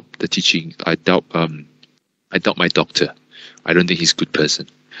 I doubt the teaching, I doubt my doctor. I don't think he's a good person.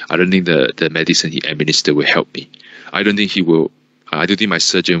 I don't think the medicine he administered will help me. I don't think my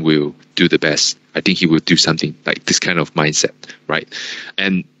surgeon will do the best. I think he will do something like this kind of mindset, right?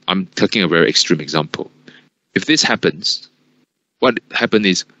 And I'm taking a very extreme example. If this happens, what happens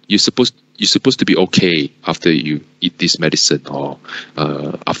is you're supposed to be okay after you eat this medicine or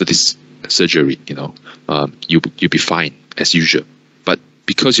after this surgery. You'll be fine as usual. But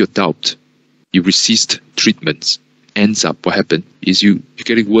because you doubt, you resist treatments. Ends up, what happened is you're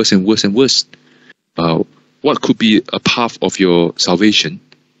getting worse and worse and worse. What could be a path of your salvation,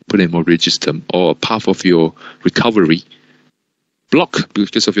 put in more religious term, or a path of your recovery, blocked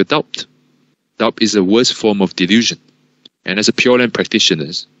because of your doubt. Doubt is the worst form of delusion. And as a Pure Land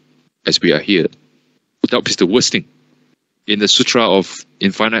practitioners, as we are here, doubt is the worst thing. In the Sutra of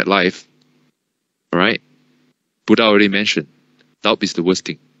Infinite Life, right, Buddha already mentioned, doubt is the worst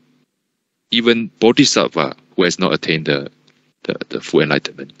thing. Even Bodhisattva, who has not attained the full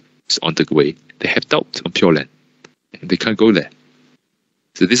enlightenment, is on the way. They have doubt on Pure Land, and they can't go there.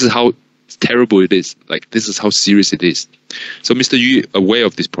 So this is how terrible it is. Like, this is how serious it is. So Mr. Yu, aware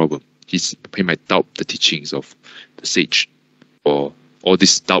of this problem, he might doubt the teachings of the sage, or all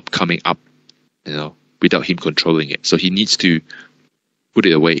this doubt coming up, without him controlling it. So he needs to put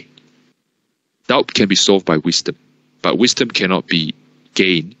it away. Doubt can be solved by wisdom, but wisdom cannot be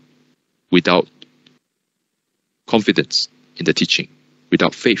gained without confidence in the teaching,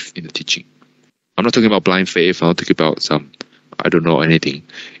 without faith in the teaching. I'm not talking about blind faith. I'm not talking about I don't know anything.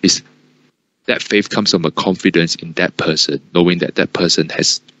 It's that faith comes from a confidence in that person, knowing that that person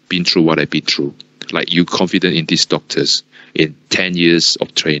has been through what I've been through. Like, you confident in these doctors in 10 years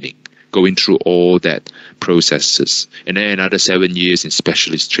of training, going through all that processes, and then another 7 years in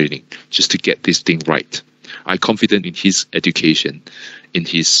specialist training just to get this thing right. I'm confident in his education, in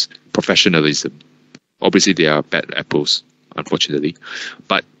his professionalism. Obviously, they are bad apples, unfortunately.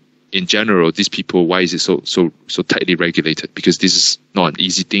 But in general, these people, why is it so tightly regulated? Because this is not an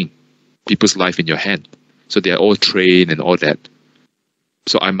easy thing. People's life in your hand. So they are all trained and all that.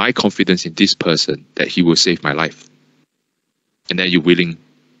 So I my confidence in this person that he will save my life. And then you're willing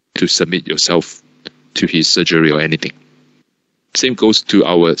to submit yourself to his surgery or anything. Same goes to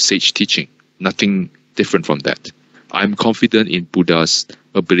our sage teaching. Nothing different from that. I'm confident in Buddha's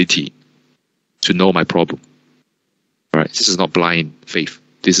ability to know my problem. All right, this is not blind faith.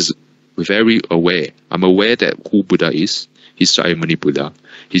 This is very aware. I'm aware that who Buddha is. He's Shakyamuni Buddha.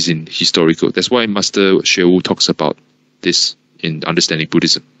 He's in historical. That's why Master Xue Wu talks about this in understanding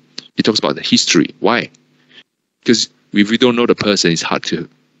Buddhism. He talks about the history. Why? Because if we don't know the person, it's hard to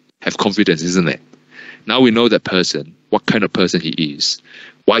have confidence, isn't it? Now we know that person, what kind of person he is,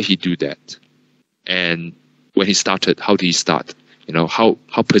 why he do that, and when he started, how did he start? How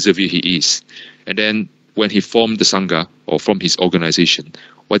persevere he is. And then when he formed the Sangha or formed his organization,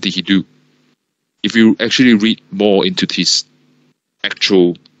 what did he do? If you actually read more into his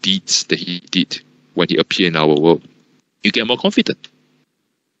actual deeds that he did when he appeared in our world, you get more confident.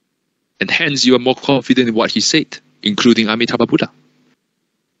 And hence you are more confident in what he said, including Amitabha Buddha.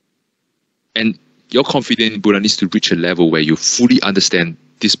 And your confidence in Buddha needs to reach a level where you fully understand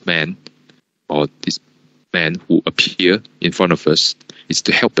this man or this man who appear in front of us is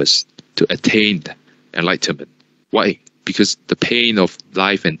to help us to attain enlightenment. Why? Because the pain of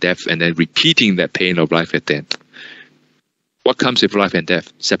life and death, and then repeating that pain of life and death. What comes with life and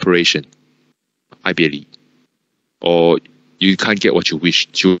death? Separation, I believe. Or you can't get what you wish.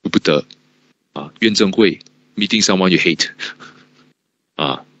 求不得. 怨憎会, meeting someone you hate.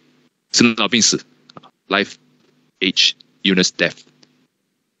 生老病死, life, age, illness, death.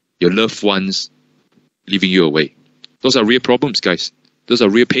 Your loved ones leaving you away. Those are real problems, guys. Those are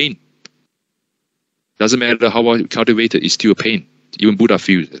real pain. Doesn't matter how well cultivated, it's still a pain. Even Buddha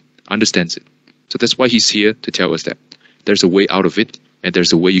feels it, understands it. So that's why he's here to tell us that there's a way out of it, and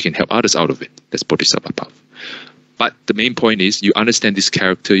there's a way you can help others out of it. That's Bodhisattva path. But the main point is you understand this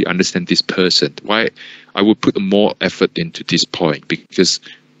character, you understand this person. Why I would put more effort into this point, because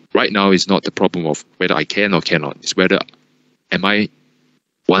right now it's not the problem of whether I can or cannot. It's whether am I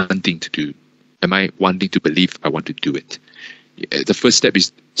wanting to do? Am I wanting to believe I want to do it? The first step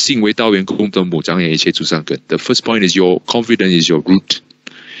is 信为道源功德母，长养一切诸善根. The first point is your confidence is your root.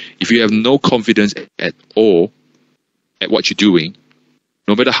 If you have no confidence at all at what you're doing,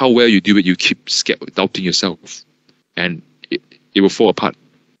 no matter how well you do it, you keep doubting yourself, and it will fall apart.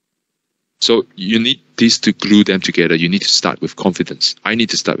 So you need this to glue them together. You need to start with confidence. I need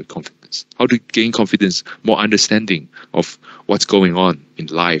to start with confidence. How to gain confidence? More understanding of what's going on in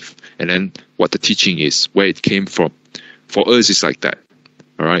life, and then what the teaching is, where it came from. For us, it's like that.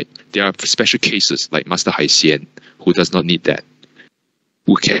 All right. There are special cases like Master Hai Xian, who does not need that.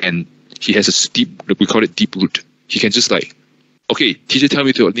 He has a deep, we call it deep root. He can just like, okay, teacher tell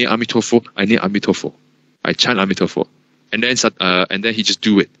me to near Amitofo, I near Amitofo. I chant Amitofo. And then he just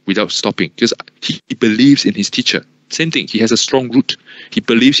do it without stopping, because he believes in his teacher. Same thing, he has a strong root. He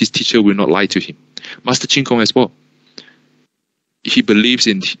believes his teacher will not lie to him. Master Ching Kong as well. He believes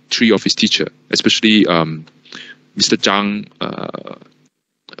in three of his teacher, especially Mr. Zhang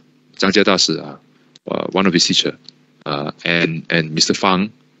Jia one of his teacher, and Mr.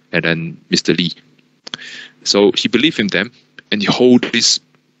 Fang, and then Mr. Li. So he believed in them, and he hold this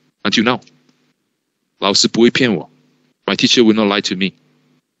until now. 老师不会骗我. My teacher will not lie to me.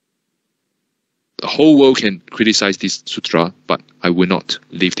 The whole world can criticize this sutra, but I will not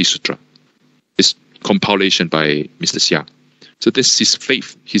leave this sutra. It's compilation by Mr. Xia. So this is his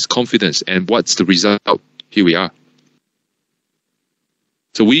faith, his confidence, and what's the result? Here we are.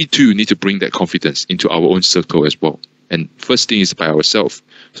 So we too need to bring that confidence into our own circle as well. And first thing is by ourselves.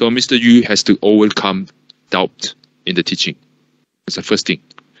 So Mr. Yu has to overcome doubt in the teaching. That's the first thing.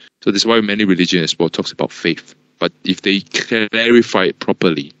 So that's why many religions as well talks about faith. But if they clarify it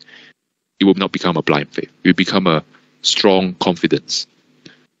properly, it will not become a blind faith. It will become a strong confidence.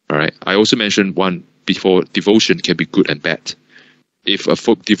 All right. I also mentioned one before, devotion can be good and bad. If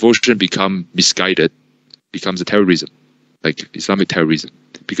a devotion become misguided, becomes a terrorism, like Islamic terrorism,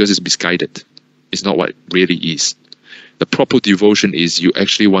 because it's misguided. It's not what it really is. The proper devotion is you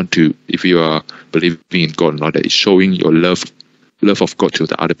actually want to, if you are believing in God or not, that is showing your love of God to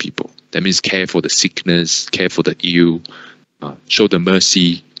the other people. That means care for the sickness, care for the ill, show the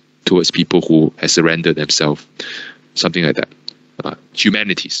mercy towards people who have surrendered themselves, something like that.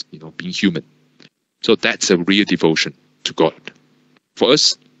 Humanities, being human. So that's a real devotion to God. For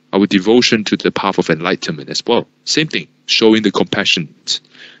us, our devotion to the path of enlightenment as well. Same thing, showing the compassion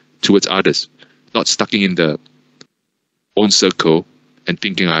towards others, not stuck in the own circle and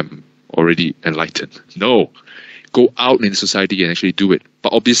thinking I'm already enlightened. No. Go out in society and actually do it.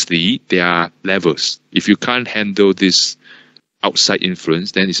 But obviously, there are levels. If you can't handle this outside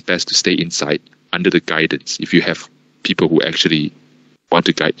influence, then it's best to stay inside under the guidance. If you have people who actually want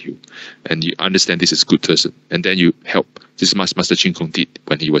to guide you and you understand this is a good person, and then you help. This is Master Ching Kong did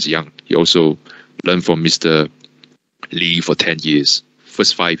when he was young. He also learned from Mr. Li for 10 years,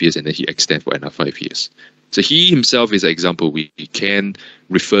 first 5 years, and then he extended for another 5 years. So he himself is an example we can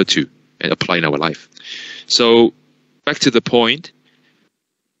refer to and apply in our life. So back to the point,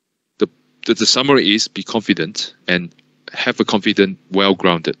 the summary is be confident and have a confident,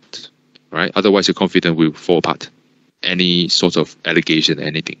 well-grounded, right? Otherwise, your confidence will fall apart. Any sort of allegation,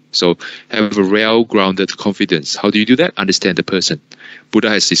 anything. So have a well-grounded confidence. How do you do that? Understand the person. Buddha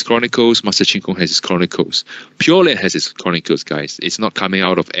has his chronicles. Master Ching Kung has his chronicles. Pure Land has its chronicles, guys. It's not coming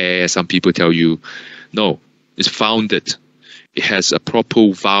out of air. Some people tell you, no, it's founded. It has a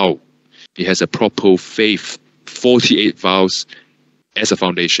proper vow. It has a proper faith. 48 vows as a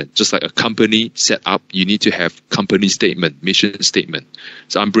foundation. Just like a company set up, you need to have company statement, mission statement.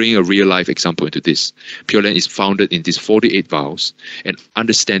 So I'm bringing a real life example into this. Pure Land is founded in these 48 vows, and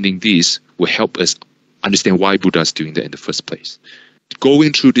understanding these will help us understand why Buddha is doing that in the first place.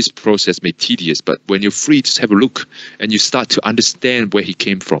 Going through this process may be tedious, but when you're free, just have a look and you start to understand where he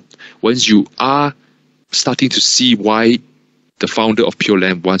came from. Once you are starting to see why the founder of Pure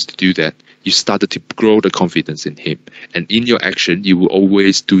Land wants to do that, you started to grow the confidence in him. And in your action, you will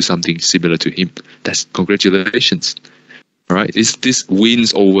always do something similar to him. That's congratulations. All right? This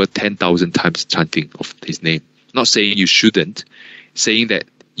wins over 10,000 times chanting of his name. Not saying you shouldn't, saying that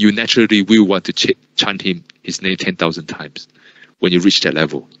you naturally will want to chant his name 10,000 times when you reach that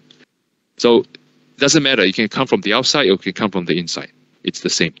level. So it doesn't matter. You can come from the outside or you can come from the inside. It's the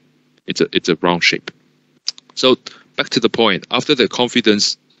same. It's a round shape. So back to the point. After the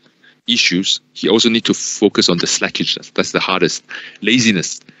confidence issues, he also need to focus on the slackishness. That's the hardest.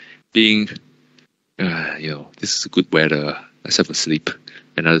 Laziness. Being, this is good weather. Let's have a sleep.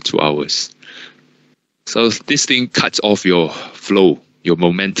 Another 2 hours. So this thing cuts off your flow, your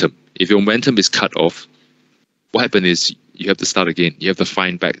momentum. If your momentum is cut off, what happens is you have to start again. You have to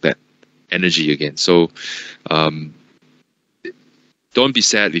find back that energy again. So don't be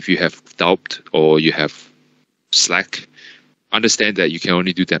sad if you have doubt or you have slack. Understand that you can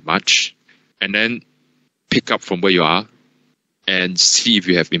only do that much, and then pick up from where you are and see if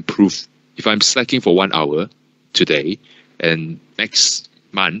you have improved. If I'm slacking for 1 hour today and next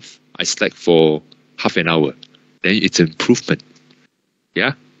month I slack for half an hour, then it's improvement.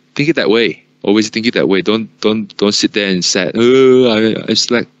 Yeah, think it that way. Always think it that way. Don't sit there and say, "Oh, I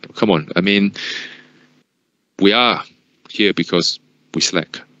slack." Come on. I mean, we are here because we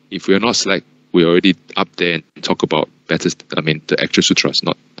slack. If we are not slack, we're already up there and talk about the actual sutras,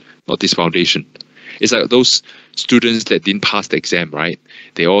 not this foundation. It's like those students that didn't pass the exam, right?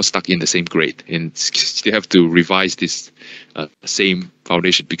 They all stuck in the same grade and they have to revise this same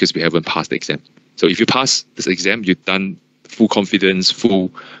foundation because we haven't passed the exam. So if you pass this exam, you've done full confidence,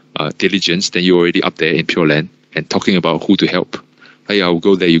 full diligence, then you're already up there in Pure Land and talking about who to help. Hey, I'll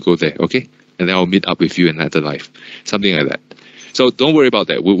go there, you go there, okay? And then I'll meet up with you in another life. Something like that. So don't worry about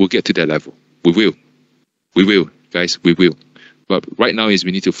that. We'll get to that level. We will, guys, we will. But right now is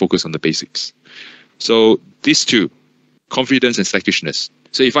we need to focus on the basics. So these two, confidence and slackishness.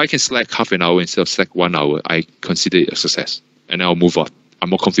 So if I can slack half an hour instead of slack 1 hour, I consider it a success. And I'll move on. I'm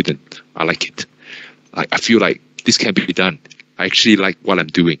more confident. I like it. I feel like this can be done. I actually like what I'm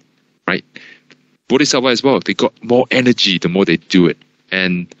doing, right? Bodhisattva as well, they got more energy the more they do it.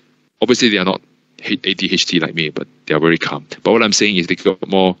 And obviously they are not ADHD like me, but they are very calm. But what I'm saying is they got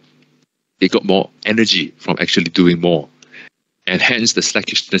more energy from actually doing more. And hence the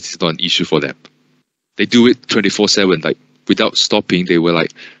slackishness is not an issue for them. They do it 24/7, like without stopping. They were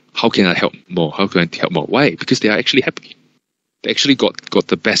like, how can I help more? How can I help more? Why? Because they are actually happy. They actually got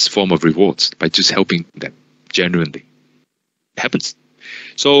the best form of rewards by just helping them genuinely. It happens.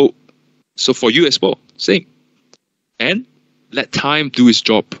 So for you as well, same. And let time do its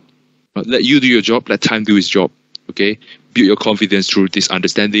job. Let you do your job, let time do its job. Okay? Build your confidence through this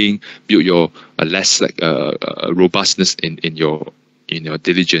understanding, build your less robustness in your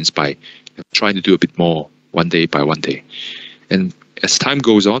diligence by trying to do a bit more one day by one day. And as time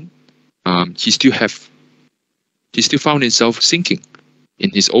goes on, he still found himself sinking in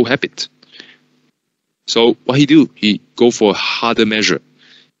his old habit. So what he do? He go for a harder measure.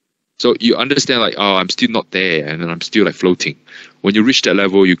 So you understand, like, oh, I'm still not there, and I'm still like floating. When you reach that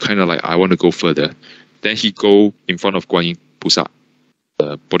level, you kind of like, I want to go further. Then he go in front of Guan Yin Pusa,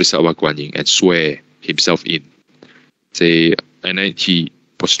 Bodhisattva Guan Yin, and swear himself in. And then he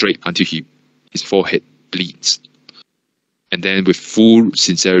prostrate until his forehead bleeds. And then with full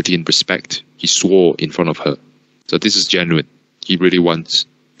sincerity and respect, he swore in front of her. So this is genuine. He really wants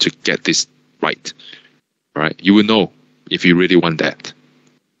to get this right. Right? You will know if you really want that.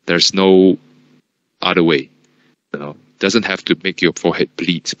 There's no other way. Doesn't have to make your forehead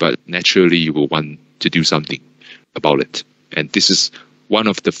bleed, but naturally you will want to do something about it. And this is one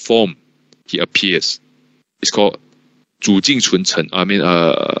of the form he appears. It's called 主静存诚. I mean,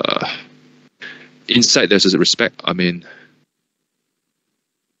 inside there's a respect. I mean,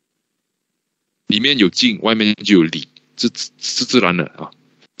 里面有静，外面就有理，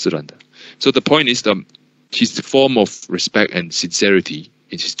 So the point is, his form of respect and sincerity,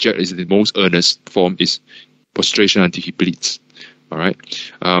 is the most earnest form is prostration until he bleeds. All right,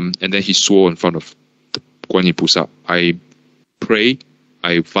 and then he swore in front of the Guan Yin Pusa, I pray,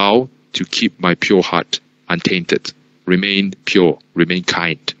 I vow to keep my pure heart untainted, remain pure, remain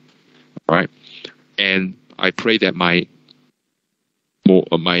kind. All right, and I pray that my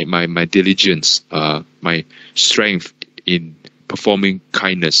diligence, my strength in performing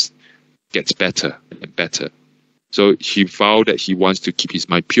kindness gets better and better. So he vowed that he wants to keep his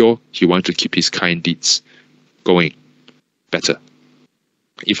mind pure, he wants to keep his kind deeds going better.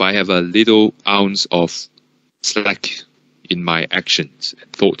 If I have a little ounce of slack in my actions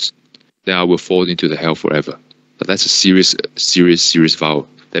and thoughts, then I will fall into the hell forever. But that's a serious vow.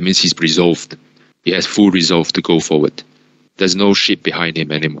 That means he's resolved. He has full resolve to go forward. There's no ship behind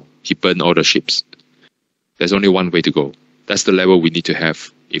him anymore. He burned all the ships. There's only one way to go. That's the level we need to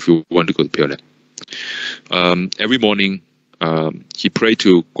have if we want to go to Pure Land. Every morning, he prayed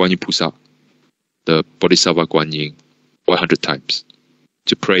to Guan Yin Pusa, the Bodhisattva Guan Yin, 100 times,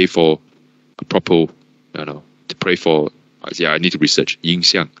 to pray for a proper, to pray for, I need to research, yin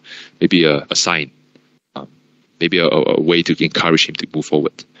xiang, maybe a sign, maybe a way to encourage him to move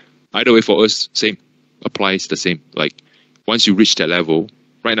forward. Either way for us, same, applies the same. Like, once you reach that level,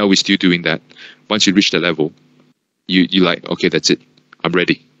 right now we're still doing that. Once you reach that level, you like, okay, that's it, I'm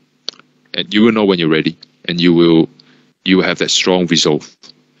ready. And you will know when you're ready, and you will have that strong resolve.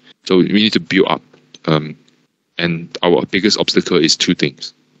 So we need to build up. And our biggest obstacle is two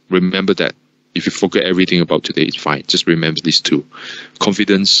things. Remember that. If you forget everything about today, it's fine. Just remember these two.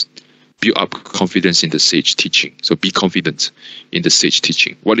 Confidence, build up confidence in the sage teaching. So be confident in the sage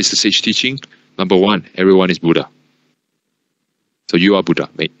teaching. What is the sage teaching? Number one, everyone is Buddha. So you are Buddha,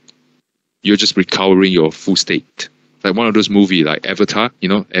 mate. You're just recovering your full state. Like one of those movies like Avatar,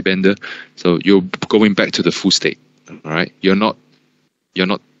 Airbender. So you're going back to the full state. All right? You're not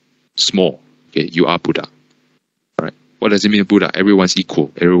small. Okay, you are Buddha. All right? What does it mean, Buddha? Everyone's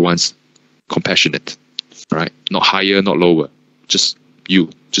equal. Everyone's compassionate. All right? Not higher, not lower. Just you,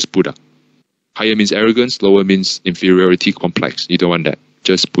 just Buddha. Higher means arrogance, lower means inferiority complex. You don't want that.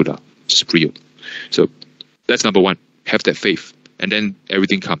 Just Buddha. Just real. So that's number one. Have that faith. And then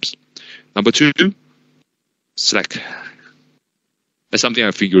everything comes. Number two, slack. That's something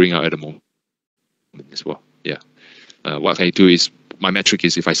I'm figuring out at the moment as well. Yeah. What I do is, my metric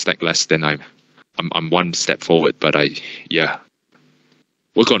is if I slack less, then I'm one step forward. But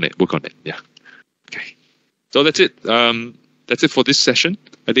work on it. Yeah. Okay. So that's it. That's it for this session.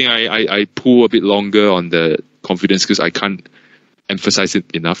 I think I pull a bit longer on the confidence because I can't emphasize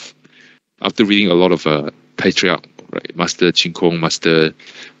it enough. After reading a lot of Patriarch, right, Master Ching Kong, Master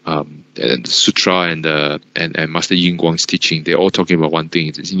and Sutra, and Master Yin Guang's teaching, they're all talking about one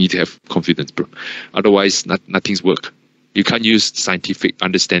thing: you need to have confidence, bro. Otherwise, nothing's work. You can't use scientific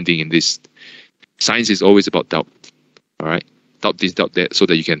understanding in this. Science is always about doubt. All right, doubt this, doubt that, so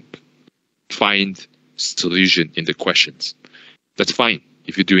that you can find solution in the questions. That's fine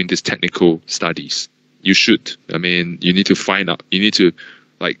if you're doing these technical studies. You should. I mean, you need to find out. You need to,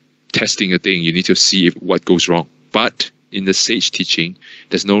 like, testing a thing. You need to see what goes wrong. But in the sage teaching,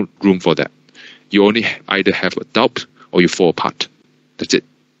 there's no room for that. You only either have a doubt or you fall apart. That's it.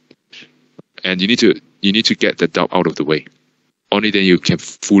 And you need to get the doubt out of the way. Only then you can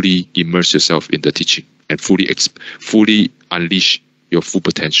fully immerse yourself in the teaching and fully unleash your full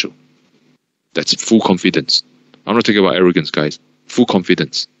potential. That's full confidence. I'm not talking about arrogance, guys. Full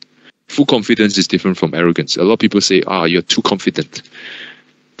confidence. Full confidence is different from arrogance. A lot of people say, you're too confident.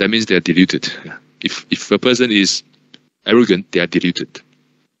 That means they're deluded. If a person is arrogant, they are deluded.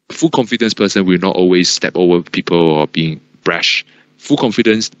 A full confidence person will not always step over people or being brash. Full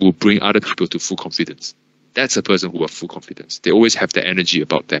confidence will bring other people to full confidence. That's a person who has full confidence. They always have the energy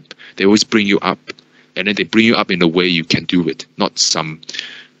about them. They always bring you up. And then they bring you up in a way you can do it. Not some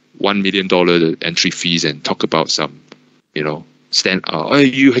 $1 million entry fees and talk about some, you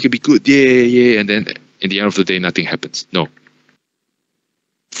can be good, yeah. And then in the end of the day, nothing happens. No.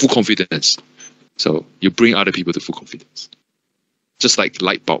 Full confidence. So you bring other people to full confidence. Just like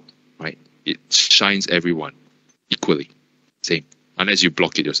light bulb, right? It shines everyone equally. Same. Unless you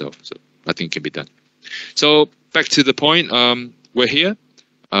block it yourself. So nothing can be done. So back to the point. We're here.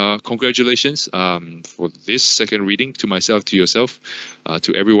 Congratulations for this second reading, to myself, to yourself,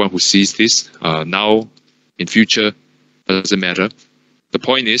 to everyone who sees this. Now, in future, doesn't matter. The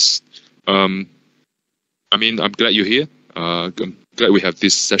point is, I'm glad you're here. I'm glad we have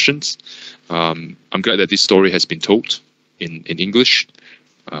these sessions. I'm glad that this story has been told in English,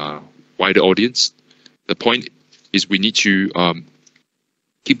 wider audience. The point is we need to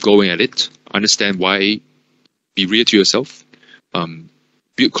keep going at it, understand why, be real to yourself,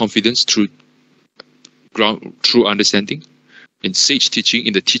 build confidence through understanding, in sage teaching,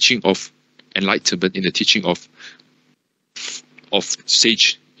 in the teaching of enlightenment, in the teaching of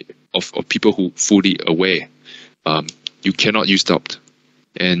sage, of people who fully aware. You cannot use doubt,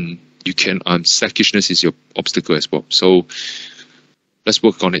 and you can selfishness is your obstacle as well. So let's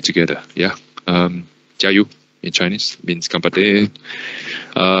work on it together. Yeah. 加油 in Chinese means 干巴爹.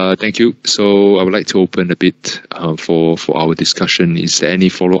 Thank you. So I would like to open a bit for our discussion. Is there any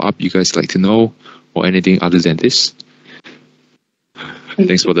follow-up you guys like to know, or anything other than this?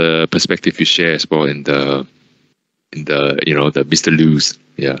 Thanks for the perspective you share as well in the the Mr. Lu's.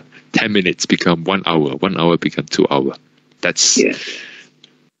 Yeah. 10 minutes become 1 hour. 1 hour become 2 hours. That's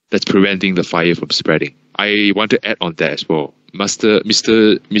preventing the fire from spreading. I want to add on that as well.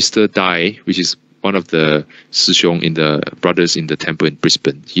 Mr. Dai, which is one of the Sishong in the brothers in the temple in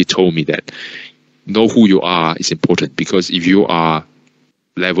Brisbane, he told me that know who you are is important, because if you are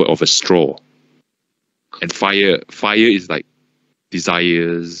level of a straw, and fire is like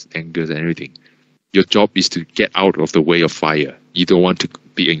desires, angers, and everything. Your job is to get out of the way of fire. You don't want to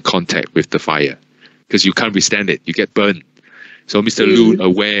be in contact with the fire, because you can't withstand it. You get burned. So Mr. Lu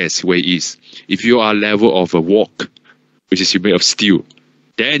awares where he is. If you are level of a wok, which is made of steel,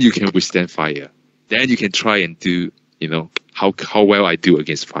 then you can withstand fire. Then you can try and do, how well I do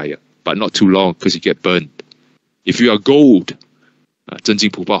against fire. But not too long, because you get burned. If you are gold, 真金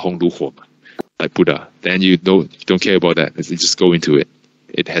不怕红炉火, like Buddha, then you don't care about that. You just go into it.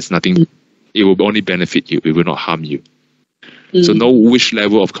 It has nothing. It will only benefit you. It will not harm you. So know which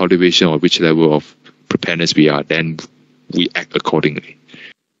level of cultivation or which level of preparedness we are, then we act accordingly.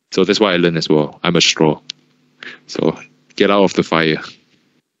 So that's what I learned as well. I'm a straw. So get out of the fire.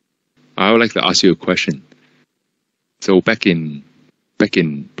 I would like to ask you a question. So back in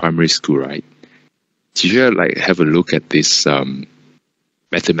primary school, right? Did you have a look at this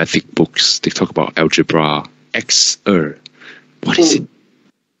mathematics books? They talk about algebra, X-er. What is it?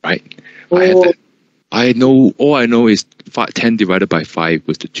 Right? I had that. All I know is 10 divided by 5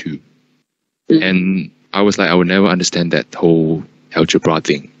 equals to 2. And I was like, I would never understand that whole algebra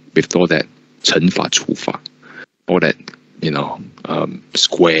thing with all that 乘法除法, all that,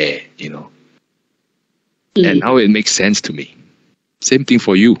 square, And now it makes sense to me. Same thing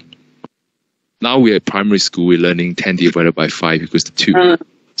for you. Now we're at primary school, we're learning 10 divided by 5 equals to 2.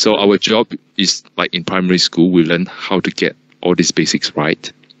 So our job is, like in primary school, we learn how to get all these basics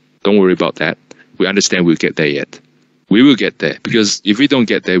right. Don't worry about that. We understand we'll get there yet. We will get there, because if we don't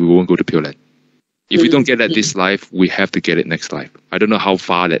get there, we won't go to Pure Land. If we don't get it this life, we have to get it next life. I don't know how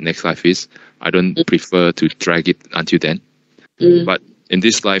far that next life is. I don't prefer to drag it until then. But in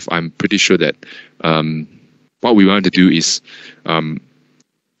this life, I'm pretty sure that what we want to do is, like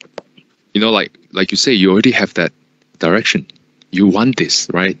you say, you already have that direction. You want this,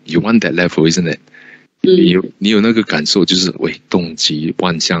 right? You want that level, isn't it? 你有那个感受，就是动机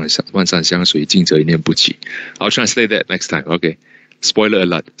万善相随，尽则一念不起。I'll translate that next time. Okay, spoiler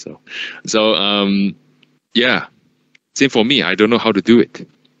alert. So yeah. Same for me. I don't know how to do it,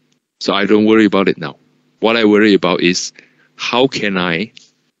 so I don't worry about it now. What I worry about is how can I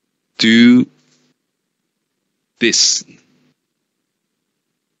do this?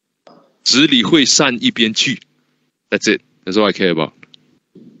 直理会善一边去. That's it. That's all I care about.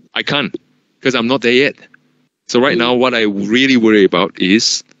 I can't. Because I'm not there yet. So right now, what I really worry about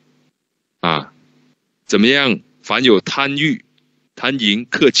is, 怎么样凡有贪欲、贪淫、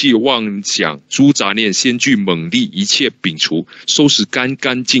客气、妄想、诸杂念、先具、猛力，一切摒除，收拾干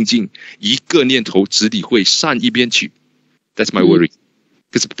干净净，一个念头只理会善一边去. That's my worry.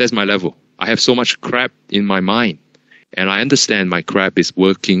 Because that's my level. I have so much crap in my mind. And I understand my crap is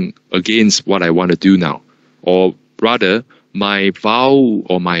working against what I want to do now. Or rather, my vow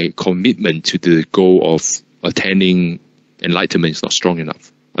or my commitment to the goal of attaining enlightenment is not strong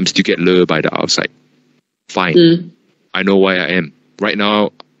enough. I'm still get lured by the outside. Fine. I know where I am. Right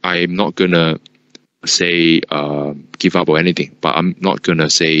now, I'm not going to say give up or anything. But I'm not going to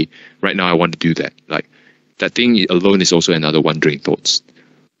say, right now I want to do that. Like, that thing alone is also another wandering thoughts.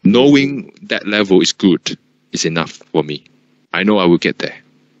 Knowing that level is good is enough for me. I know I will get there.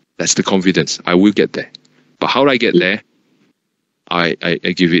 That's the confidence. I will get there. But how do I get there? I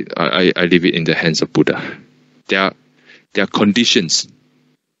leave it in the hands of Buddha. There are conditions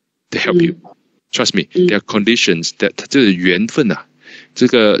to help you. Trust me, there are conditions that 这个缘分啊，这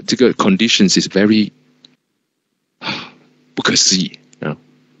个 conditions is very 不可思议,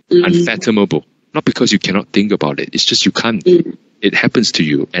 unfathomable. Not because you cannot think about it. It's just you can't. It happens to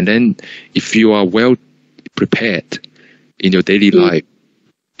you. And then if you are well prepared in your daily life,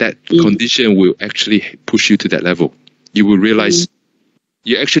 that condition will actually push you to that level. You will realize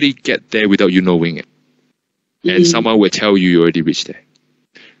you actually get there without you knowing it. And someone will tell you already reached there.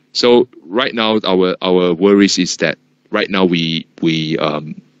 So right now, our worries is that right now we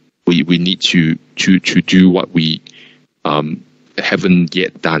need to do what we haven't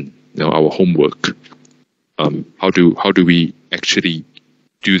yet done. Our homework. How do we actually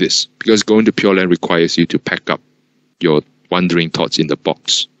do this? Because going to Pure Land requires you to pack up your wandering thoughts in the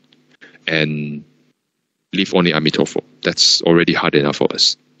box and leave only Amitofo. That's already hard enough for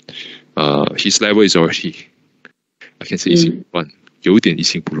us. His level is already, I can say 一心不乱，有点一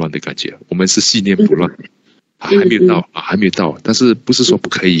心不乱的感觉。我们是信念不乱，还没有到，但是不是说不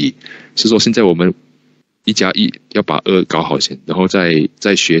可以，是说现在我们1+1要把2搞好先，然后再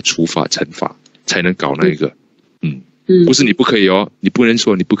学除法乘法，才能搞那一个。不是你不可以哦，你不能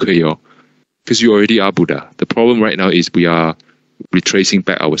说你不可以哦。Because you already are Buddha. The problem right now is we are retracing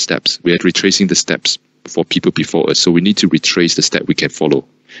back our steps. We are retracing the steps for people before us. So we need to retrace the step we can follow.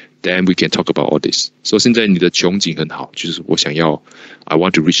 Then we can talk about all this. So 现在你的憧憬很好，就是我想要 I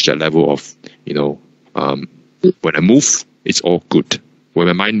want to reach that level of, when I move, it's all good. When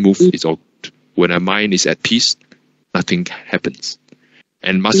my mind moves, it's all good. When my mind is at peace, nothing happens.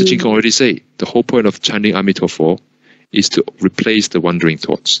 And Master Chin Kong already say, the whole point of chanting Amitofo is to replace the wandering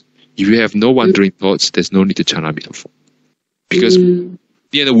thoughts. If you have no wandering thoughts, there's no need to chant Amitofo. Because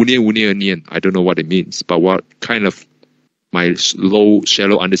I don't know what it means, but what kind of my low,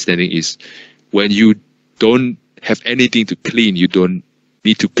 shallow understanding is when you don't have anything to clean, you don't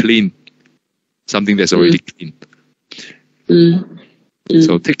need to clean something that's already clean.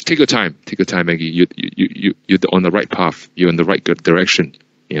 So take your time. Take your time, Maggie. You're on the right path. You're in the right direction.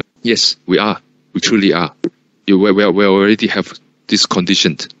 Yeah. Yes, we are. We truly are. We already have this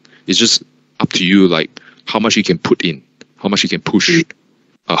conditioned. It's just up to you, like how much you can put in, how much you can push,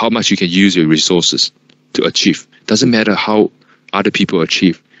 how much you can use your resources to achieve. Doesn't matter how other people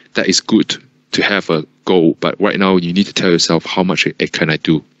achieve. That is good to have a goal, but right now you need to tell yourself how much can I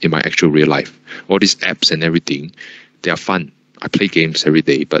do in my actual real life. All these apps and everything, they are fun. I play games every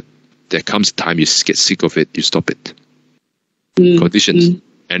day, but there comes a time you get sick of it, you stop it. Conditions.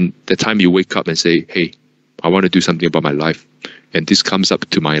 And the time you wake up and say, hey, I want to do something about my life. And this comes up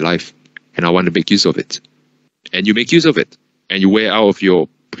to my life, and I want to make use of it. And you make use of it, and you wear out of your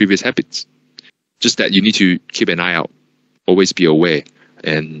previous habits. Just that you need to keep an eye out. Always be aware,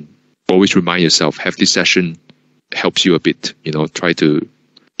 and always remind yourself. Have this session helps you a bit. Try to,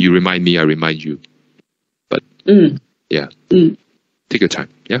 you remind me, I remind you. But yeah, take your time.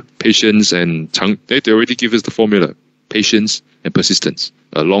 Yeah, patience and they already give us the formula. Patience and persistence,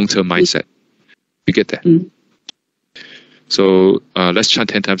 a long-term mindset. You get that. So let's chant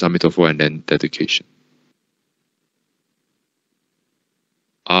 10 times Amitofo and then dedication.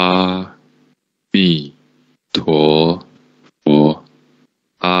 A-mi-to-fo.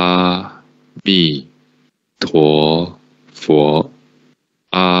 A-mi-to-fo.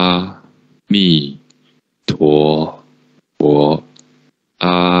 A-mi-to-fo.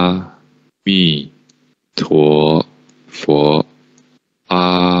 A-mi-to-fo.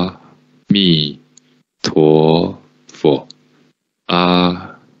 A-mi-to-fo. A-mi-to-fo.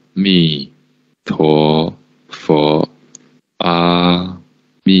 A-mi-to-fo.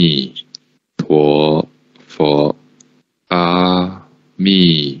 A-mi-to-fo.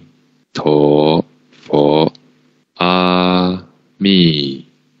 A-mi-to-fo.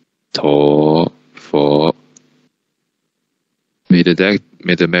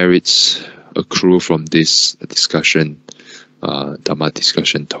 May the merits accrue from this discussion, Dhamma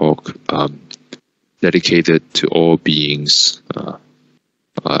discussion talk, dedicated to all beings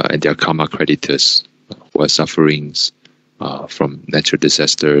and their karma creditors who are suffering from natural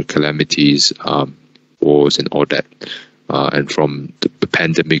disaster, calamities, wars, and all that, and from the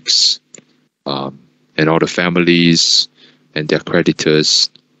pandemics, and all the families and their creditors,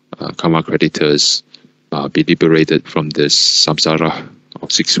 karma creditors, be liberated from this samsara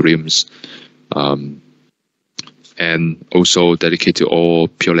of 6 realms, and also dedicate to all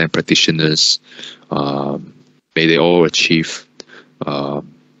Pure Land practitioners. May they all achieve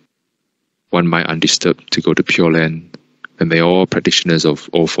one mind undisturbed to go to Pure Land, and may all practitioners of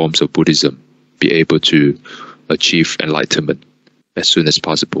all forms of Buddhism be able to achieve enlightenment as soon as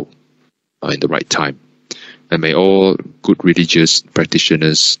possible in the right time. And may all good religious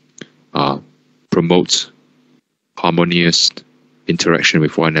practitioners promote harmonious interaction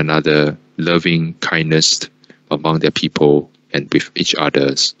with one another, loving kindness among their people and with each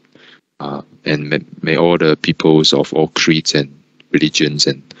others. And may all the peoples of all creeds and religions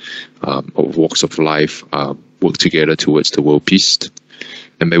and of walks of life work together towards the world peace.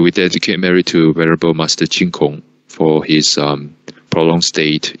 And may we dedicate Mary to Venerable Master Chin Kong for his prolonged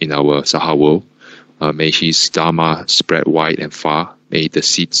stay in our Saha world. May his Dharma spread wide and far. May the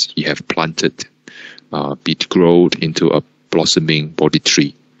seeds he have planted be grown into a blossoming Bodhi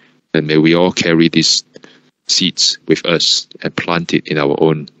tree. And may we all carry these seeds with us and plant it in our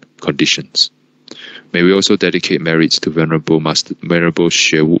own conditions. May we also dedicate merits to Venerable Wu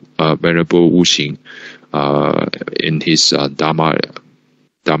Xing in his Dharma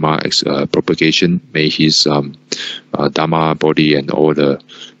propagation. May his Dharma body and all the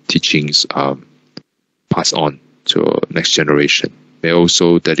teachings pass on to next generation. May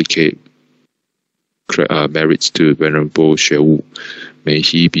also dedicate merits to Venerable Wu. May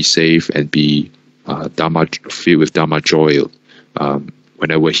he be safe and be filled with Dharma joy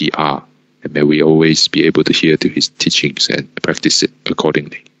whenever he are. And may we always be able to hear to his teachings and practice it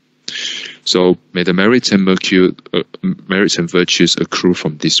accordingly. So may the merits and virtues accrue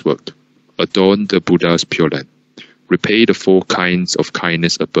from this work. Adorn the Buddha's Pure Land. Repay the 4 kinds of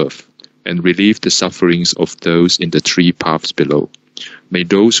kindness above, and relieve the sufferings of those in the 3 paths below. May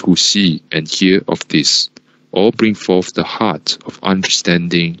those who see and hear of this all bring forth the heart of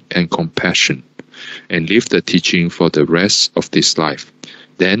understanding and compassion, and live the teaching for the rest of this life,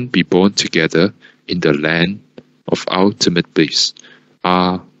 then be born together in the land of ultimate bliss.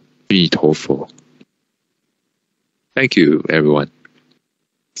 Amitofo. Thank you, everyone.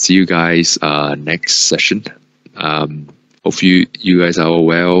 See you guys next session. Hope you guys are all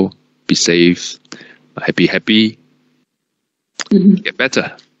well. Be safe. Happy. Get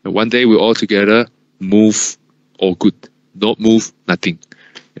better. And one day we're all together. Move, all good. Not move, nothing.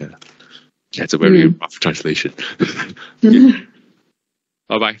 Yeah. That's a very rough translation.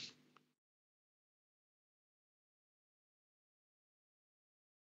 Bye-bye.